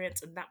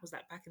experience, and that was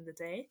like back in the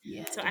day.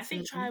 Yeah, So I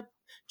think definitely.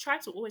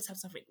 tribe will always have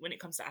something when it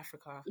comes to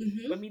Africa.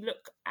 Hmm. When we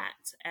look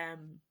at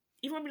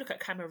even when we look at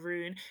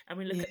Cameroon and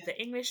we look Yeah. at the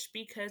English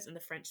speakers and the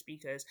French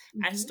speakers,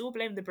 I Hmm. still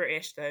blame the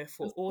British though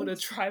for Of all the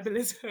course.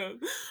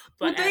 tribalism.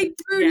 Well, But they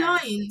drew yeah,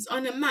 lines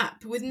on a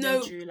map with they no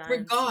drew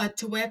lines, regard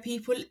to where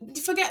people.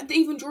 Forget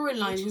even drawing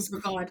lines which with is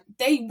regard.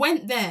 They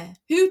went there.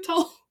 Who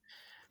told?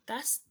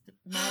 that's the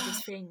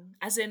maddest thing.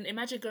 As in,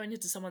 imagine going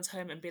into someone's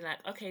home and be like,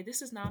 okay,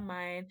 this is now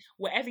mine.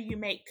 Whatever you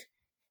make,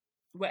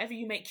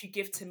 you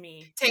give to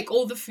me. Take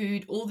all the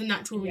food, all the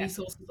natural Yeah,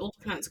 resources, all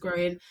the plants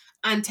growing,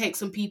 and take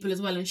some people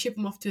as well and ship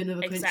them off to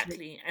another country.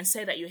 exactly. And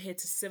say that you're here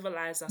to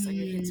civilize us and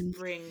you're here to Mm,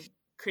 bring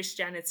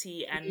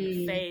Christianity and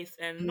mm, faith.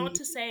 And not mm.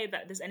 to say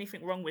that there's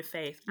anything wrong with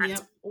faith at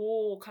Yep,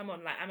 all. Come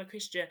on, like I'm a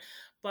Christian,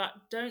 but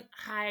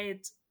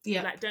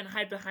yep. don't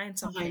hide behind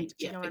something. Behind,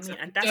 Do you yep, know what I mean?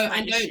 And exactly. that's Don't my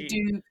and don't issue.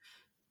 do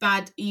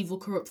bad, evil,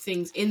 corrupt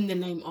things in the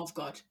name of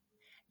God.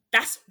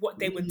 That's what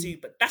they would Mm. do,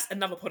 but that's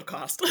another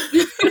podcast.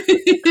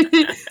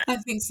 I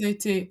think so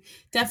too.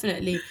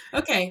 Definitely.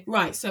 Okay,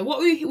 right. So what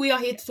we are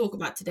here to Yes. talk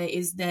about today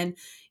is then,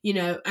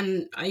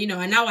 and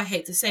now I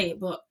hate to say it,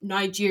 but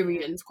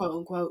Yeah. Nigerians, quote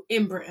unquote,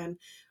 in Britain.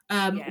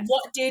 Yes.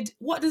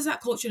 What does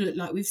that culture look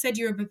like? We've said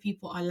Yoruba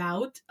people are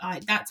loud.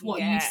 That's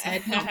what you Yeah.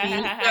 said, not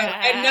me. So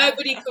and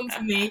nobody come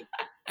for me.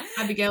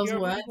 Abigail's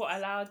Yoruba word. people are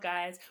loud,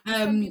 guys. We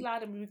can be Um.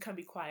 loud and we can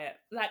be quiet,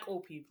 like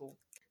all people.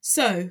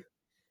 So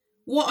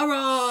what are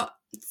our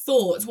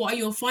thoughts? What are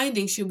your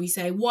findings, should we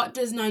say? What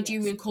does Yes.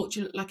 Nigerian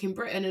culture look like in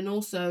Britain? And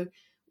also,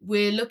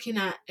 we're looking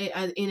at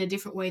it in a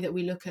different way that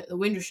we look at the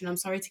Windrush. And I'm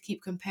sorry to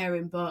keep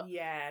comparing, but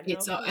Yeah,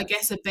 no, it's, of I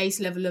guess, course. a base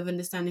level of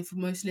understanding for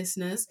most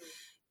listeners.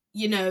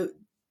 You know,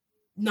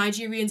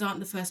 Nigerians aren't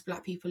the first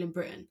black people in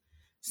Britain.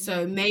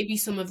 So Mm-hmm. maybe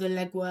some of the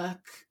legwork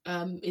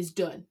is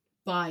done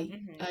by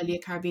Mm-hmm. earlier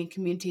Caribbean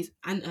communities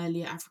and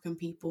earlier African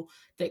people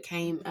that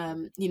came.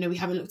 Mm-hmm. We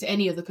haven't looked at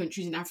any other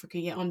countries in Africa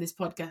yet on this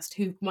podcast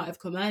who might have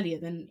come earlier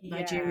than Yeah.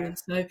 Nigerians.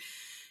 So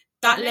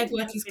that Ghanaians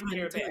might legwork have is been kind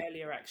here of a bit done.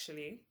 earlier,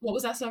 actually. What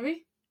was that,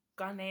 sorry?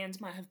 Ghanaians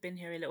might have been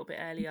here a little bit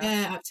earlier.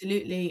 Yeah,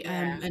 absolutely.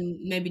 Yeah. And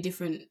maybe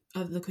different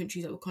other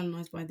countries that were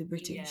colonized by the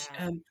British.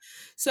 Yeah.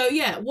 So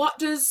yeah, what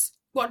does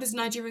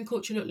Nigerian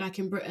culture look like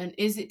in Britain?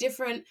 Is it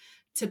different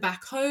to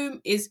back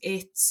home? Is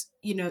it,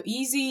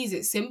 easy? Is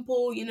it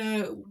simple?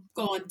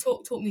 Go on,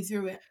 talk me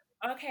through it.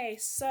 Okay,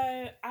 so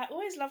I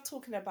always love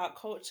talking about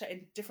culture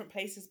in different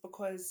places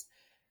because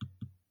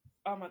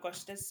Oh my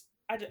gosh,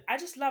 I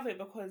just love it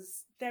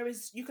because there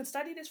is you can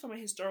study this from a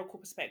historical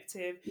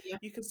perspective. Yeah,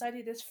 You can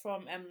study this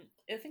from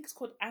I think it's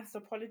called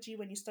anthropology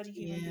when you study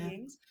human yeah,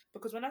 beings.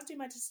 Because when I was doing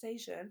my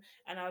dissertation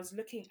and I was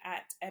looking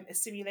at a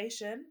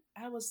simulation,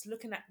 I was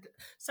looking at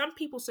some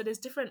people. So there's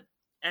different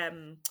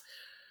um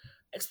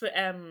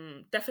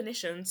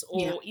definitions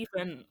yeah. or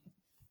even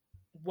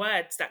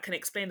words that can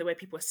explain the way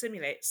people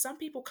assimilate. Some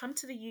people come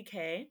to the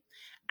UK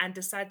and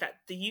decide that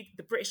the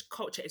British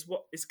culture is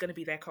what is going to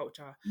be their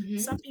culture. Hmm.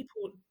 Some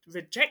people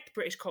reject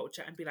British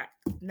culture and be like,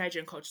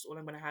 Nigerian culture is all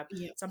I'm going to have.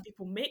 Yeah. Some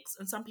people mix,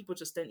 and some people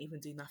just don't even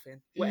do nothing.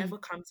 Mm. Whatever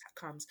comes,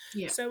 comes.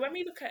 Yeah. So when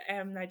we look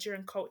at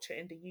Nigerian culture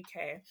in the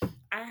UK,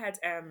 I had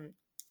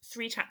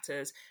three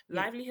chapters: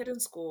 Yeah. livelihood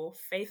and school,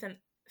 faith,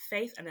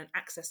 and then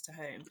access to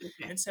home.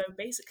 Okay. And so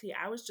basically,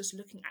 I was just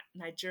looking at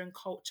Nigerian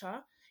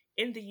culture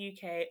in the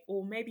UK,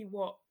 or maybe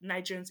what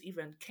Nigerians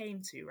even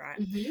came to,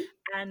 right? Hmm.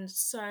 And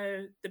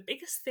so the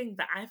biggest thing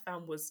that I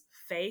found was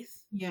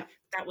faith. Yeah.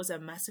 That was a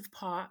massive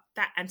part,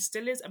 that and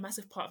still is a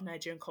massive part of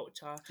Nigerian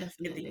culture in the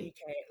Definitely.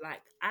 UK.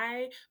 Like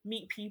I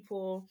meet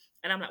people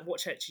and I'm like, what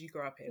church did you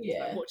grow up in? Like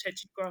Yeah. what church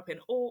did you grow up in?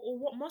 Or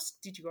what mosque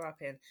did you grow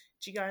up in?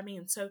 Do you get what I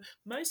mean? So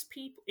most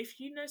people, if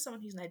you know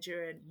someone who's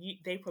Nigerian,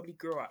 they probably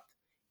grew up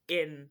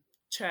in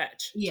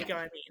church. Do you Yeah. get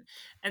what I mean?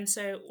 And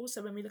so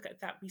also when we look at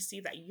that, we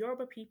see that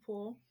Yoruba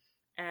people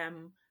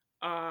um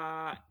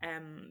are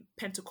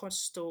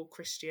Pentecostal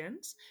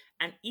Christians,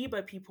 and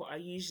Igbo people are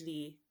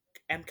usually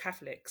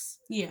Catholics,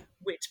 Yeah.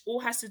 which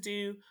all has to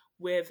do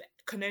with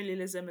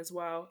colonialism as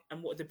well,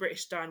 and what the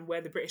British done,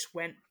 where the British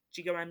went.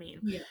 Do you get what I mean?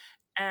 Yeah.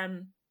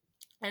 Um,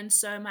 and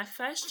so my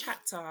first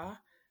chapter,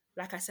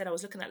 like I said, I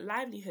was looking at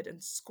livelihood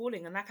and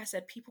schooling, and like I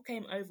said, people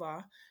came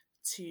over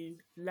to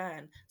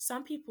learn.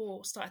 Some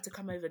people started to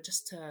come over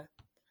just to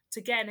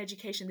get an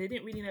education. They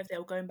didn't really know if they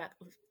were going back,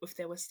 if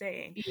they were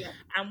staying. Yeah.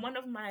 And one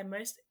of my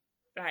most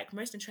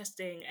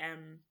interesting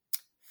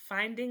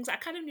findings I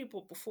kind of knew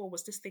before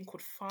was this thing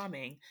called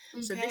farming.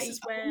 So this Okay. is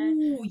where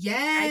Oh,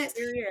 yes.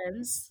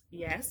 Nigerians,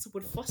 yes,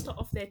 would foster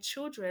off their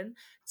children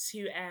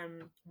to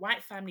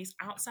white families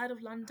outside of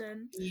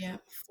London Yeah.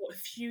 for a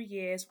few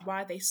years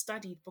while they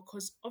studied.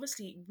 Because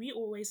obviously,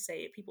 people always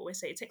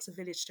say it takes a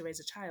village to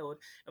raise a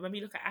child. And when we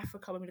look at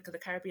Africa, when we look at the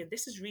Caribbean,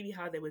 this is really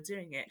how they were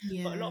doing it.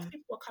 But a lot Yeah. of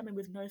people were coming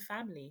with no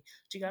family.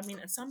 Do you know what I mean?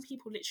 And some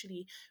people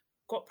literally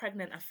got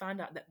pregnant and found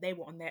out that they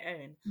were on their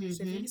own.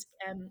 So Mm-hmm. these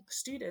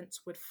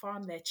students would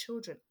farm their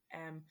children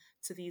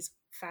to these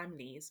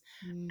families.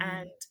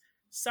 And Mm.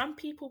 some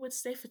people would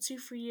stay for 2,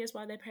 3 years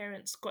while their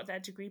parents got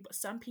that degree, but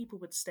some people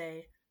would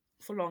stay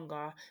for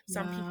longer.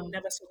 Some people Wow.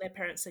 never saw their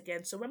parents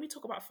again. So when we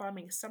talk about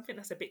farming, it's something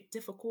that's a bit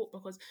difficult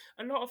because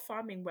a lot of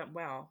farming went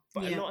well,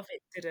 but a Yeah. lot of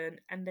it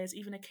didn't. And there's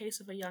even a case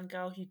of a young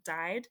girl who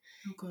died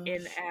Oh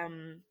in gosh.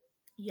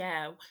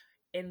 yeah,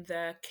 in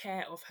the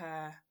care of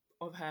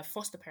her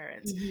foster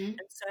parents. Mm-hmm.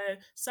 And so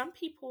some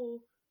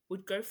people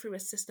would go through a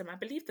system. I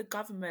believe the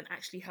government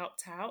actually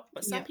helped out,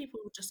 but some Yeah. people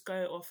would just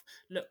go off,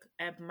 look,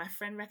 my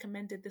friend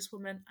recommended this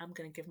woman, I'm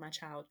going to give my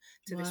child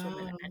to this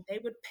woman. Wow. And they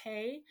would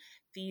pay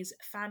these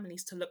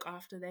families to look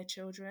after their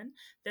children.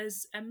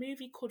 There's a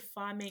movie called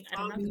Farming and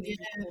another Farming. movie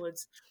Yeah. called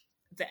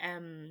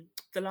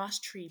the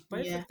Last Tree.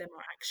 Both Yeah. of them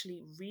are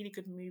actually really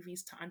good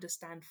movies to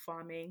understand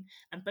farming,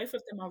 and both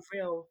of them are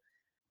real.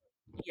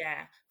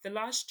 Yeah, The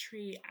Last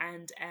Tree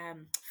and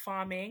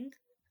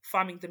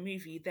Farming the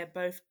movie, they're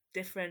both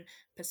different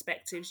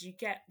perspectives. You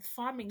get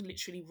farming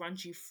literally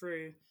runs you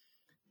through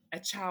a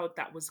child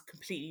that was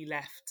completely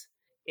left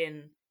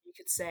in, you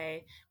could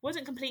say,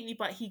 wasn't completely,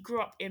 but he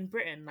grew up in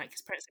Britain, like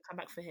his parents had come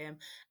back for him.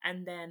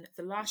 And then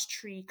The Last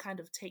Tree kind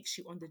of takes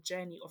you on the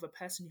journey of a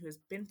person who has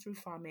been through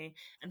farming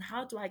and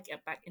how do I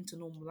get back into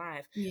normal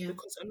life? Yeah.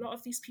 Because a lot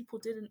of these people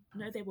didn't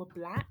know they were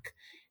black.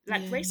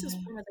 Like Yeah. race is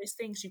one of those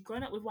things. You've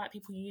grown up with white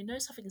people, you know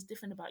something is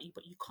different about you,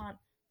 but you can't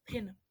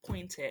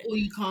pinpoint it. Or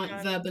you You can't know,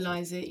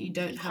 verbalize it. You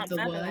don't you have can't the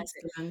verbalize words,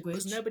 it the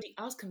because language. nobody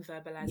else can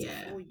verbalize it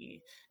Yeah. for you.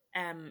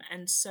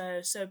 And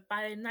so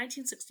by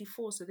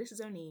 1964, so this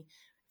is only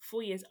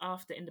 4 years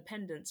after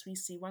independence, we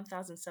see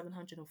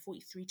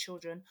 1,743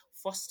 children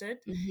fostered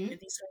Mm-hmm. in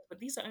these homes, but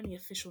these are only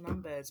official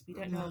numbers. We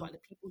don't know Wow. about the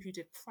people who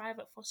did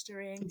private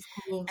fostering. Of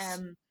course.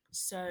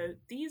 So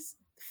these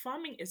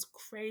farming is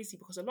crazy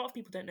because a lot of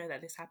people don't know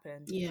that this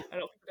happened. Yeah. A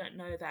lot of people don't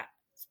know that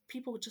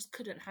people just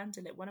couldn't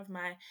handle it. One of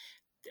my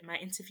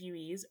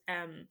interviewees,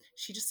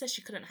 she just said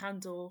she couldn't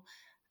handle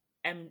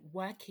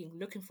working,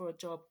 looking for a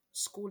job,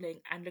 schooling,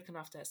 and looking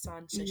after her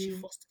son. So she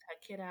Mm-hmm. fostered her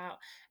kid out,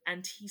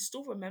 and he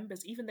still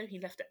remembers, even though he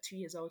left at 2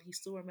 years old, he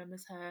still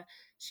remembers her.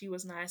 She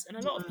was nice, and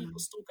a lot of Wow. people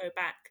still go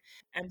back.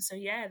 So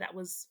yeah, that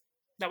was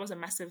a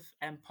massive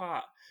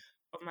part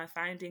of my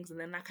findings. And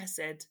then, like I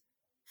said,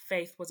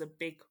 faith was a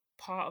big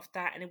part of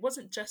that, and it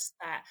wasn't just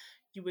that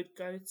you would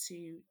go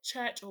to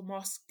church or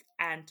mosque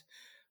and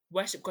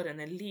worship God and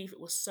then leave. It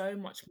was so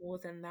much more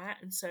than that.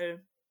 And so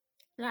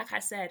like I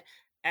said,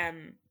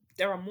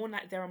 there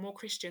are more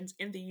Christians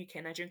in the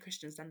UK, Nigerian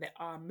Christians, than there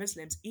are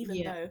Muslims, even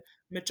Yeah. though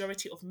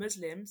majority of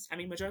Nigerians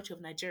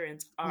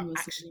are Muslim.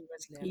 actually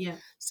Muslim. Yeah.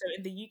 So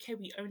in the UK,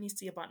 we only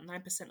see about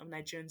 9% of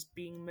Nigerians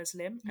being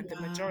Muslim, and the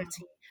Wow.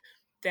 majority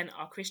then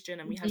are Christian,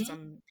 and we have Hmm.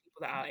 some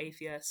people that are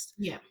atheists.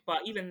 Yeah.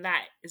 But even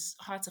that is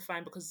hard to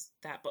find because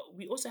that. But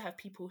we also have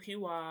people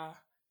who are,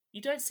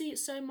 you don't see it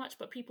so much,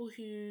 but people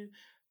who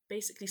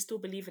basically still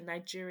believe in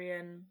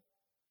Nigerian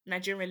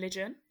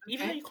religion,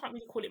 even though Okay. you can't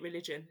really call it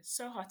religion. It's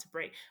so hard to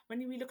break. When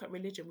we look at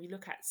religion, we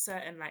look at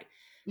certain, like,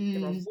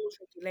 there are Mm. rules,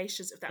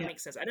 regulations, if that Yeah.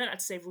 makes sense. I don't like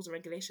to say rules and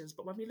regulations,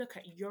 but when we look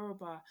at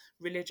Yoruba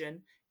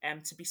religion,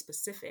 to be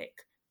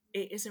specific,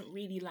 it isn't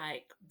really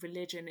like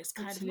religion. It's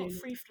kind of not Absolutely.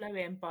 free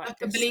flowing, but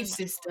Like a there's so belief much more of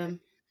it.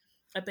 system.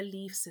 A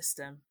belief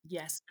system,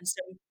 yes. And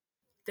so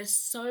there's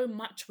so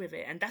much with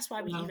it, and that's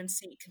why we Wow. even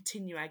see it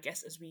continue, I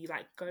guess, as we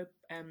like go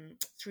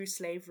through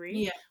slavery.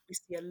 Yeah. We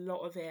see a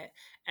lot of it,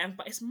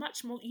 but it's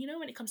much more,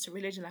 when it comes to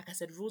religion, like I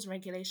said, rules and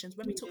regulations.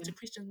 When we talk Yeah. to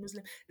Christian,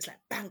 Muslim, it's like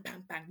bang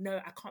bang bang, no,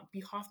 I can't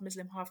be half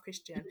Muslim, half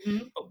Christian. Hmm.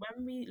 But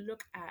when we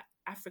look at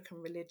African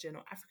religion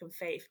or African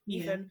faith,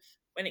 Yeah. even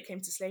when it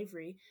came to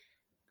slavery,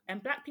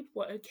 and black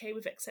people were okay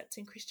with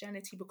accepting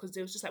Christianity because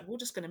they was just like, we're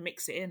just going to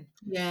mix it in.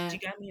 Do Yeah. you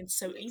get me? And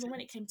so Makes even when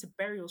it sense. came to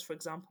burials, for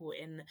example,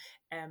 in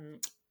um,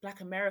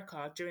 Black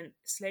America during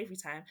slavery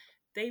time,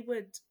 they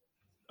would,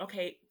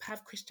 okay,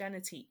 have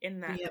Christianity in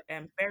that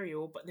Yeah.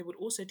 burial, but they would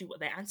also do what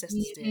their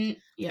ancestors did. Hmm.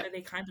 Yeah. So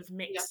they kind of Yeah.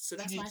 mixed. So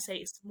that's why I say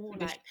it's more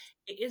like,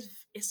 Tradition.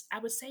 I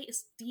would say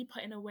it's deeper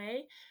in a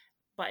way,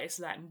 but it's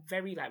like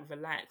very like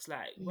relaxed.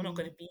 Like, we're not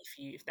going Mm. to beef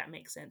you, if that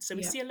makes sense. So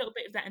we Yeah. see a little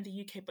bit of that in the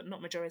UK, but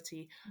not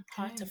majority.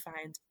 Hard to Okay.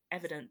 find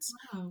evidence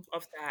Wow.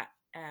 of that.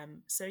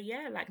 So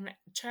yeah, like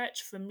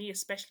church for me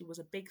especially was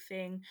a big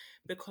thing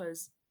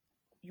because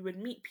you would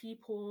meet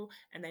people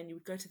and then you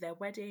would go to their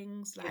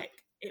weddings. Yeah.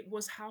 Like, it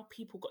was how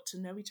people got to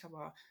know each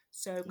other.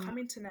 So Wow.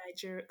 coming to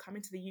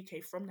the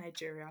UK from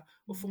Nigeria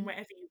or from Hmm.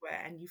 wherever you were,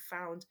 and you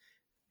found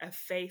a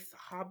faith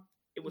hub,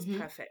 it was Hmm.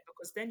 perfect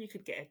because then you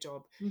could get a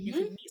job. You Hmm.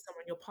 could meet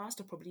someone. Your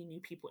pastor probably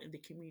knew people in the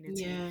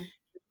community. Yeah.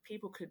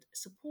 People could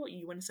support you.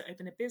 You wanted to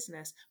open a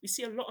business. We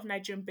see a lot of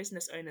Nigerian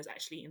business owners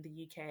actually in the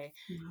UK.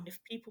 Wow.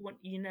 If people want,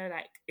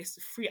 like,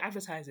 it's free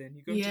advertising.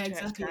 You go into Yeah, church,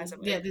 guys, exactly.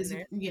 I'm Yeah, opening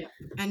it yeah,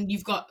 and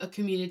you've got a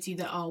community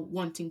that are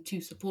wanting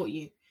to support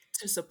you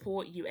to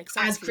support you, as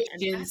exactly. And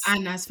Christians that's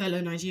and as fellow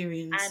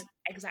Nigerians. and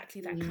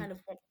exactly that Mm. kind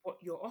of what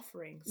you're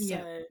offering.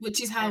 Yeah, So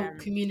which is how um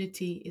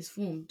community is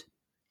formed.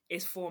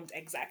 is formed,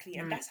 exactly,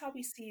 and Right. that's how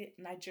we see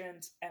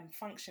Nigerians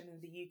function in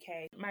the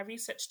UK. My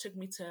research took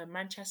me to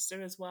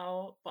Manchester as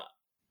well, but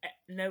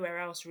nowhere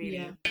else Yeah.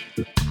 really.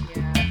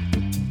 Yeah,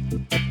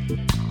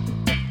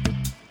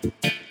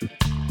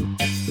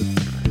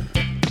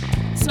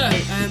 So,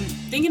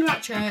 thinking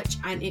about church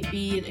and it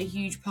being a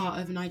huge part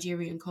of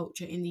Nigerian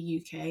culture in the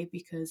UK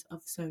because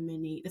of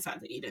the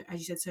fact that, as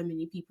you said, so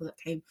many people that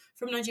came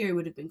from Nigeria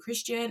would have been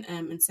Christian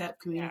and set up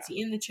yeah,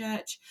 community in the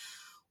church.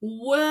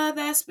 Were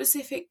there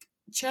specific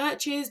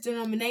churches,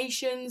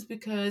 denominations?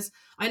 Because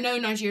I know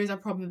Nigerians are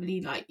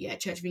probably like,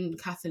 Church of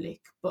England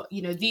Catholic, but,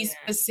 these yeah.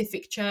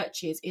 specific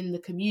churches in the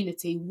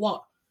community,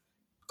 what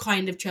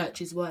kind of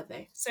churches were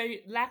they? So,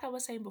 like I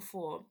was saying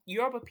before,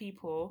 Yoruba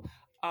people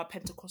are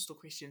Pentecostal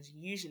Christians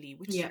usually,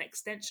 which is Yeah. an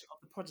extension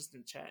of the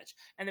Protestant church.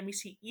 And then we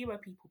see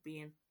Igbo people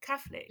being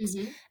Catholics.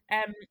 Hmm.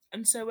 Um,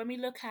 and so when we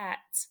look at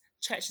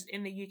churches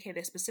in the UK,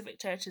 there's specific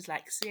churches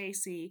like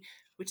CAC,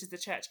 which is the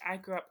church I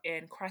grew up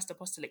in, Christ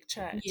Apostolic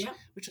Church, Yeah.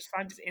 which was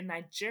founded in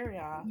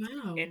Nigeria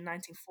Wow. in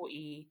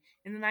 1940,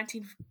 in the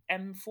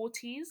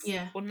 1940s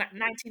Yeah. or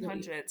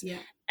 1900s.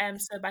 Yeah.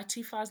 So by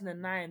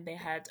 2009, they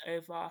had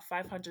over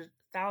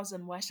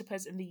 500,000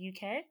 worshippers in the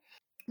UK.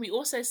 We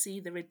also see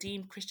the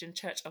Redeemed Christian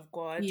Church of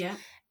God, Yeah.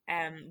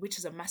 which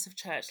is a massive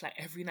church, like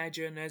every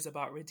Nigerian knows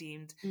about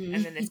Redeemed.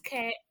 And then there's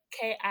Mm.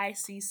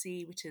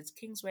 KICC, which is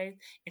Kingsway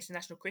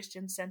International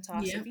Christian Center.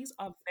 So Yeah. these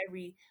are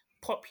very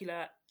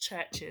popular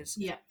churches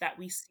Yeah. that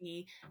we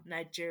see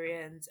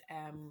Nigerians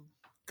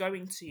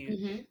going to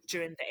Hmm.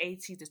 during the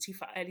 80s,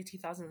 early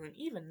 2000s, and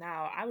even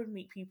now. I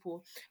meet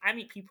people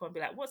and be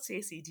like, what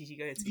CAC did you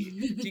go to?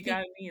 Do you get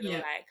what I mean? Or Yeah.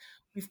 like,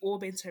 we've all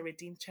been to a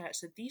redeemed church.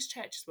 So these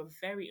churches were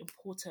very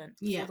important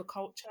for Yeah. the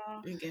culture,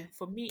 Okay.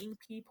 for meeting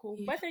people,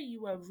 Yeah. whether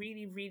you were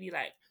really, really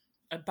like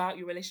about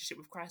your relationship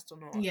with Christ or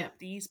not. Yeah.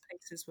 These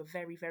places were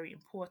very, very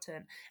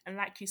important. And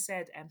like you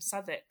said,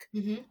 Southwark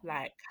Hmm.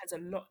 like has a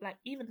lot. Like,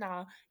 even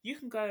now, you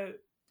can go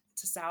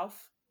to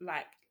South,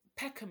 like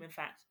Peckham. In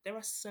fact, there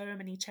are so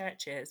many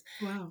churches.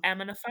 Wow.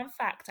 And a fun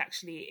fact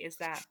actually is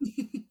that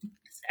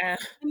uh,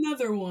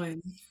 Another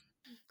one.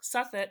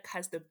 Southwark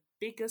has the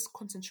biggest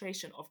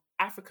concentration of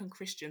African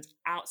Christians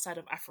outside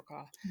of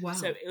Africa. So Wow.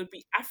 it would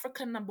be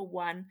Africa number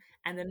one,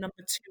 and then number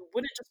two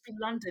wouldn't just be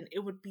London, it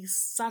would be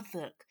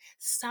Southwark,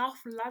 South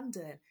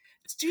London.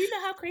 Do you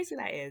know how crazy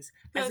that is?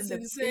 As in That's the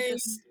insane.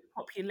 biggest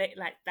populate,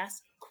 like,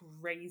 that's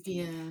crazy.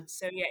 Yeah.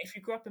 So yeah, if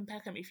you grew up in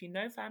Peckham, if you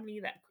know family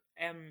that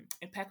in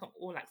Peckham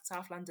or like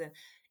South London,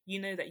 you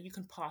know that you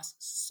can pass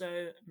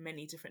so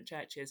many different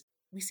churches.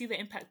 We see the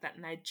impact that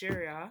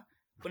Nigerian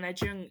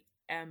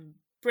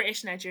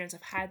British Nigerians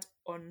have had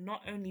on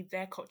not only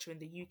their culture in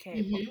the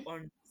UK, but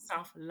on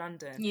South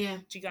London. Yeah.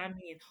 Do you get what I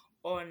mean?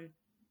 On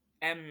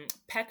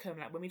Peckham,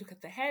 like when we look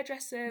at the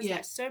hairdressers, Yeah.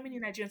 like so many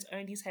Nigerians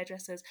own these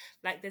hairdressers.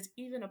 Like there's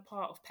even a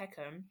part of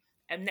Peckham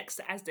next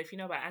to Asda, if you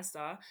know about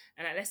Asda,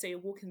 and like, let's say you're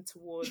walking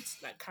towards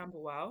like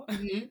Camberwell,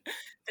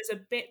 there's a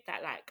bit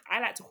that like I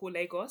like to call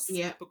Lagos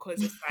Yeah.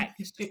 because it's like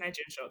it's just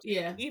Nigerian shops.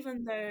 Yeah.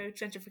 Even though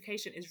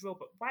gentrification is real,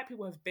 but white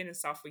people have been in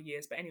South for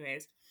years. But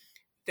anyways,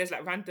 there's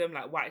like random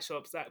like white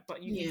shops that,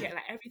 but you can get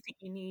like everything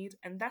you need,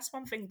 and that's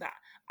one thing that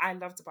I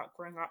loved about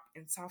growing up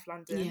in South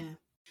London. Yeah.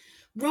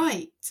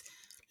 Right.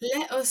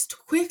 Let us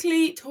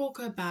quickly talk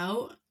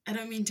about, I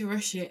don't mean to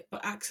rush it,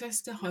 but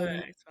access to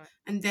home.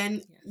 And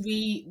then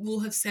we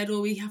will have said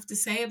all we have to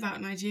say about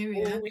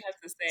Nigeria. All we have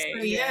to say.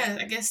 So yeah,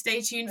 I guess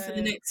stay tuned for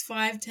the next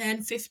 5,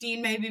 10,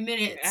 15 maybe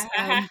minutes.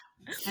 And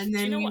then do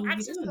you know what?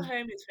 Access to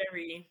home is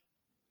very,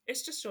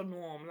 it's just your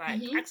norm.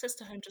 Like access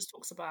to home just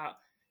talks about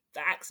the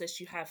access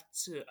you have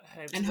to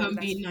home. And home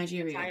being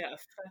Nigeria.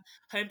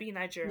 Home being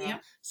Nigeria.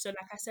 Yep. So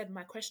like I said,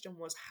 my question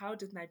was, how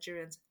did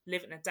Nigerians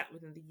live and adapt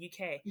within the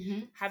UK?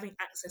 Having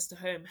access to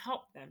home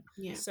helped them.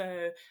 Yeah.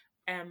 So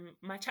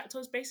my chapter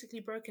was basically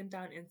broken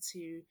down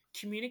into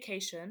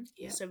communication.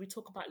 Yeah. So we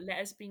talk about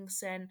letters being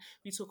sent.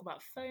 We talk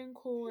about phone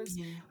calls.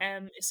 Yeah.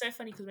 It's so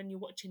funny because when you're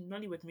watching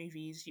Nollywood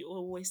movies, you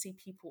always see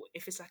people,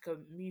 if it's like a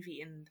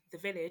movie in the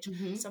village,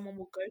 someone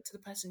will go to the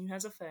person who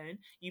has a phone,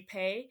 you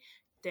pay,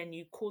 then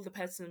you call the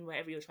person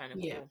wherever you're trying to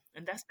call. Yeah.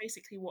 And that's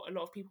basically what a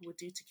lot of people would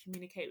do to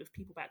communicate with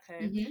people back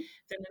home.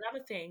 Then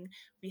another thing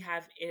we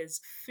have is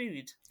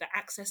food. The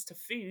access to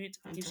food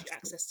gives you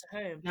access to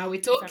home. Now we're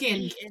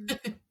talking.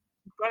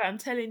 God, I'm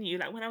telling you,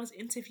 like when I was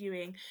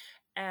interviewing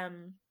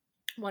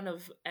one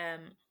of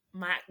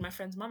my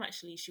friend's mum,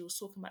 actually, she was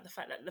talking about the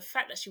fact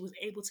that she was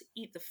able to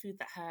eat the food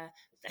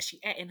that she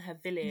ate in her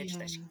village,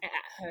 that she ate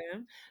at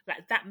home,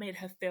 like that made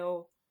her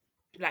feel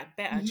like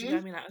better. Do you know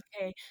what I mean? Like,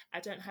 okay,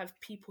 I don't have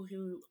people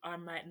who are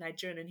my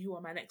Nigerian and who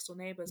are my next door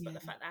neighbors, but the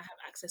fact that I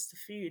have access to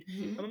food.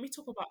 And when we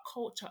talk about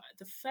culture,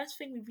 the first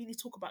thing we really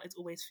talk about is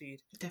always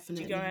food.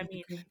 Definitely. Do you know what I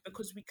mean?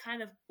 Because we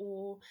kind of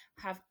all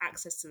have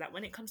access to that.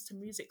 When it comes to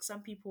music,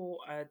 some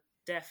people are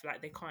deaf, like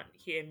they can't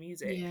hear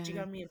music. Do you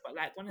know what I mean? But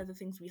like one of the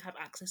things we have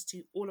access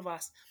to, all of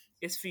us,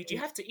 is food. You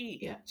have to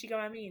eat. Do you know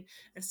what I mean?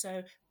 And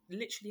so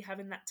literally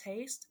having that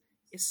taste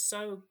is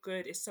so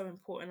good. It's so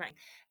important. Like,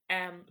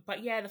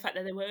 but yeah, the fact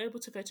that they were able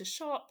to go to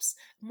shops,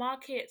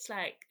 markets,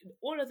 like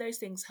all of those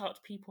things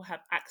helped people have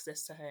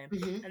access to home.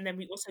 And then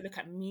we also look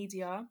at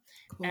media.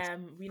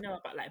 We know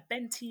about like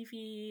Ben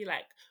TV,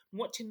 like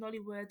watching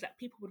Nollywood, like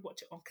people would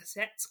watch it on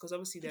cassettes because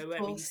obviously there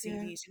weren't really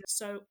CDs. You know?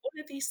 So all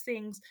of these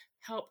things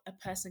help a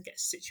person get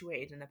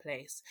situated in a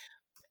place.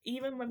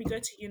 Even when we go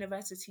to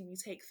university, we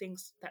take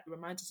things that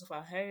remind us of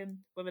our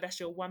home, whether that's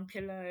your one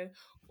pillow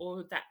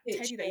or that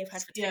teddy that you've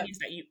had for 10 years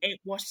that you ain't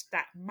washed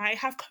that might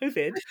have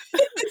COVID.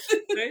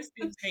 Those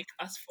things make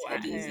us feel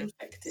at home.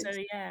 Infected. So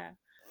yeah.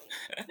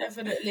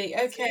 Definitely.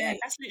 Okay. So, yeah,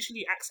 that's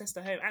literally access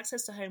to home.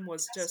 Access to home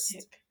was just,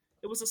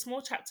 it was a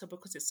small chapter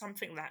because it's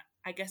something that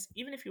I guess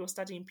even if you were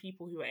studying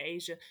people who are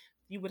Asian,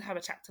 you would have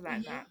a chapter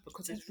like that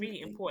because it's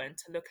really important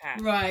to look at.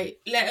 Right.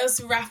 Let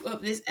us wrap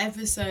up this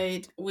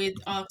episode with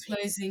our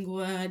closing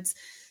words.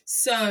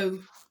 So,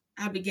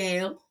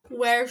 Abigail,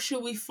 where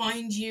shall we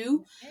find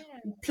you?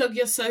 Plug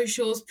your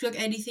socials, plug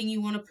anything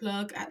you want to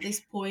plug at this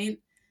point,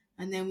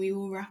 and then we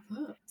will wrap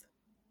up.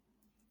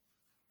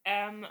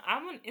 I'm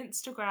on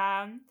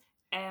Instagram,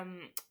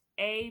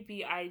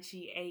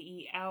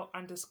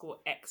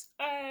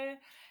 ABIGAEL_XO.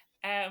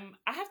 I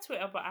have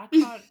Twitter, but I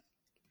can't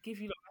give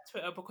you my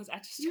Twitter because I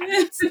just chat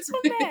nonsense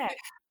on there.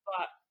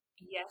 But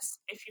yes,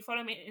 if you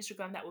follow me on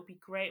Instagram, that would be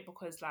great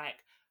because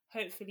like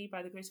hopefully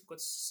by the grace of God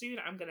soon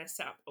I'm going to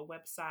set up a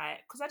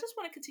website because I just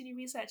want to continue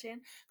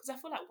researching because I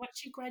feel like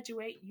once you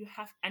graduate you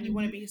have and you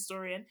want to be a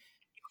historian,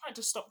 you can't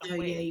just stop and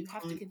wait. You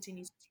have to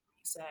continue to do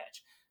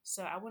research.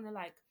 So I want to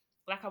like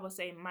I was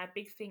saying, my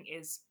big thing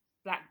is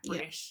Black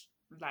British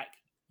like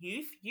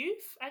youth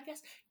I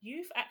guess.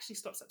 Youth actually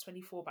stops at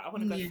 24, but I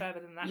want to go further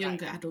than that.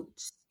 Younger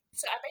adults.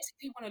 So I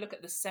basically want to look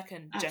at the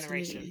second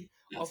generation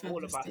of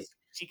all of us. Do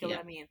you get what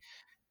I mean?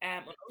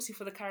 And obviously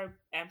for the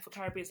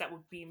Caribbeans that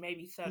would be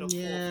maybe third or fourth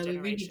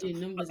generation. We really do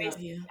numbers out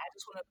here. I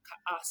just want to look at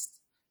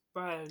us,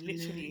 bro,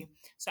 literally.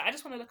 So I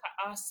just want to look at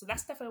us. So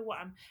that's definitely what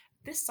I'm.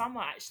 This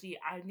summer, actually,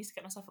 I need to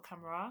get myself a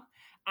camera.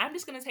 I'm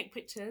just going to take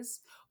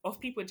pictures of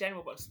people in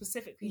general, but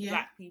specifically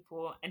Black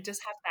people, and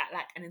just have that,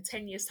 like, and in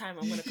 10 years' time,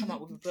 I'm going to come up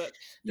with a book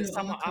the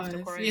summer after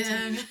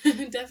quarantine.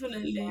 Yeah,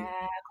 definitely. Yeah,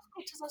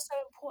 pictures are so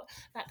important.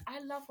 Like, I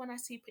love when I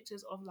see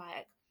pictures of,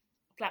 like,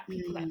 Black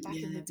people, like, back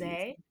in the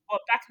day, or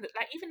back in the,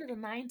 like, even in the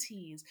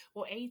 90s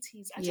or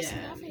 80s. I just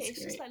love it. It's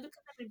great. Just, like, look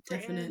at them in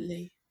Britain.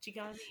 Definitely. Do you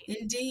get what I mean?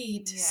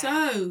 Indeed. Yeah.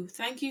 So,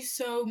 thank you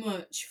so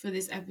much for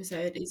this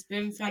episode. It's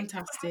been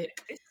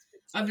fantastic.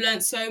 I've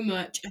learned so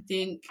much. I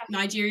think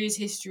Nigeria's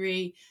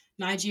history,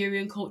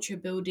 Nigerian culture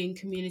building,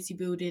 community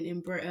building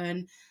in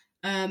Britain.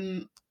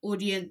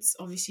 audience,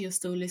 obviously you're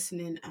still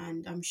listening,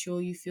 and I'm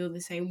sure you feel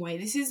the same way.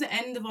 This is the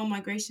end of our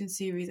migration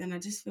series, and I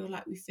just feel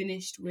like we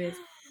finished with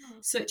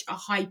such a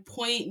high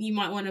point. We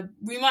might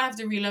have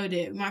to reload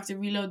it. We might have to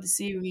reload the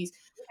series.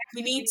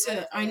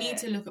 I need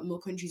to look at more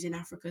countries in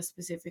Africa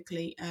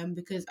specifically,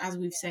 because as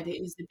we've said,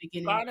 it is the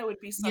beginning. Ghana would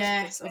be such a good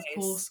Yes, of place.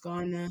 course,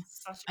 Ghana.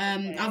 Such a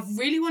good I've place.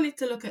 really wanted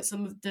to look at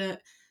some of the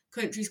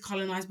countries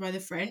colonized by the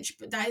French,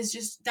 but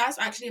that's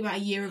actually about a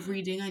year of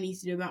reading I need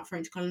to do about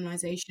French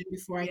colonization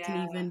before I can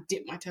Yeah, even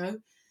dip my toe.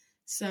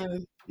 So,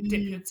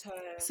 dip your toe.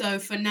 so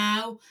for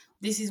now,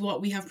 this is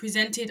what we have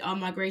presented, our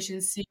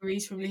migration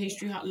series from the Yeah.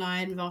 History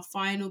Hotline, with our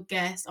final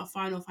guest, our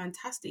final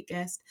fantastic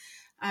guest,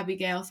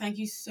 Abigail. Thank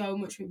you so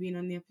much for being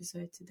on the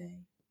episode today.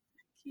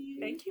 Thank you.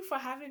 Thank you for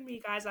having me,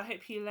 guys. I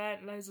hope you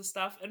learned loads of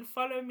stuff, and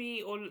follow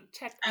me or look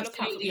out for me.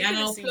 Absolutely. You're And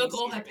gonna I'll see me plug all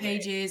soon her anyway.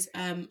 pages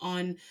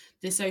on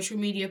the social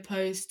media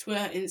posts,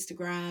 Twitter,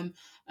 Instagram,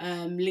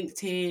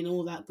 LinkedIn,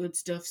 all that good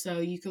stuff. So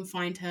you can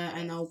find her,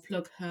 and I'll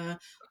plug her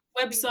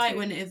website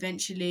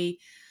LinkedIn.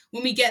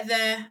 when we get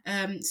there.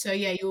 So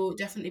yeah, you'll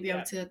definitely be able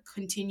Yeah. to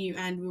continue,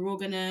 and we're all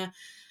gonna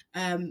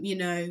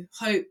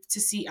hope to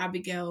see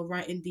Abigail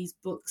writing these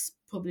books,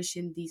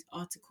 publishing these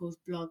articles,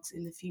 blogs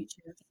in the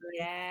future. So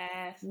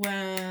Yes.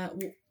 where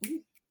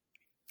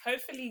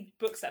Hopefully,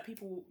 books that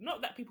people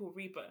not that people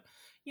read, but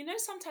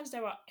sometimes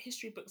there are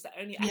history books that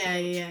only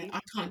academics yeah, read. I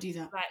can't do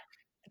that. Like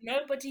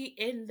nobody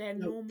in their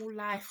Nope. normal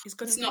life is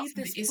gonna It's not read for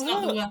me. this It's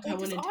not the book work I or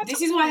this wanted.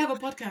 This is why I article.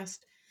 have a podcast.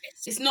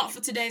 It's It's not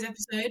for today's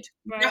episode.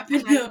 bro, and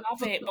Wrapping I up.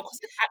 love it because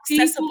it's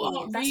People accessible.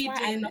 aren't That's why I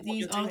reading love what these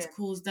you're doing,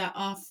 articles that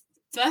are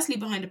firstly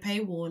behind a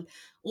paywall,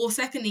 or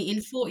secondly in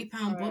 £40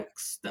 bro.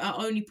 books that are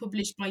only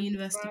published by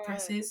university Bro.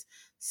 presses.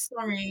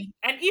 Sorry.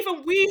 And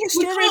even we We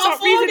historians can't aren't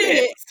afford reading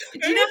it.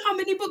 it. Do you know how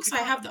many books We I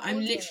can't have that I'm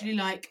afford it, literally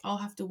like, I'll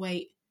have to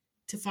wait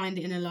to find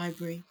it in a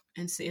library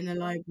and sit in a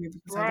library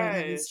because I don't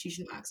have bro.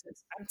 institutional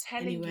access. I'm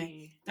telling Anyway,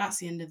 you. that's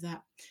the end of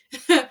that.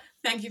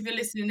 Thank you for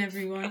listening,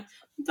 everyone.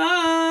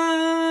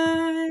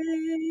 Bye.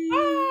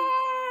 Bye.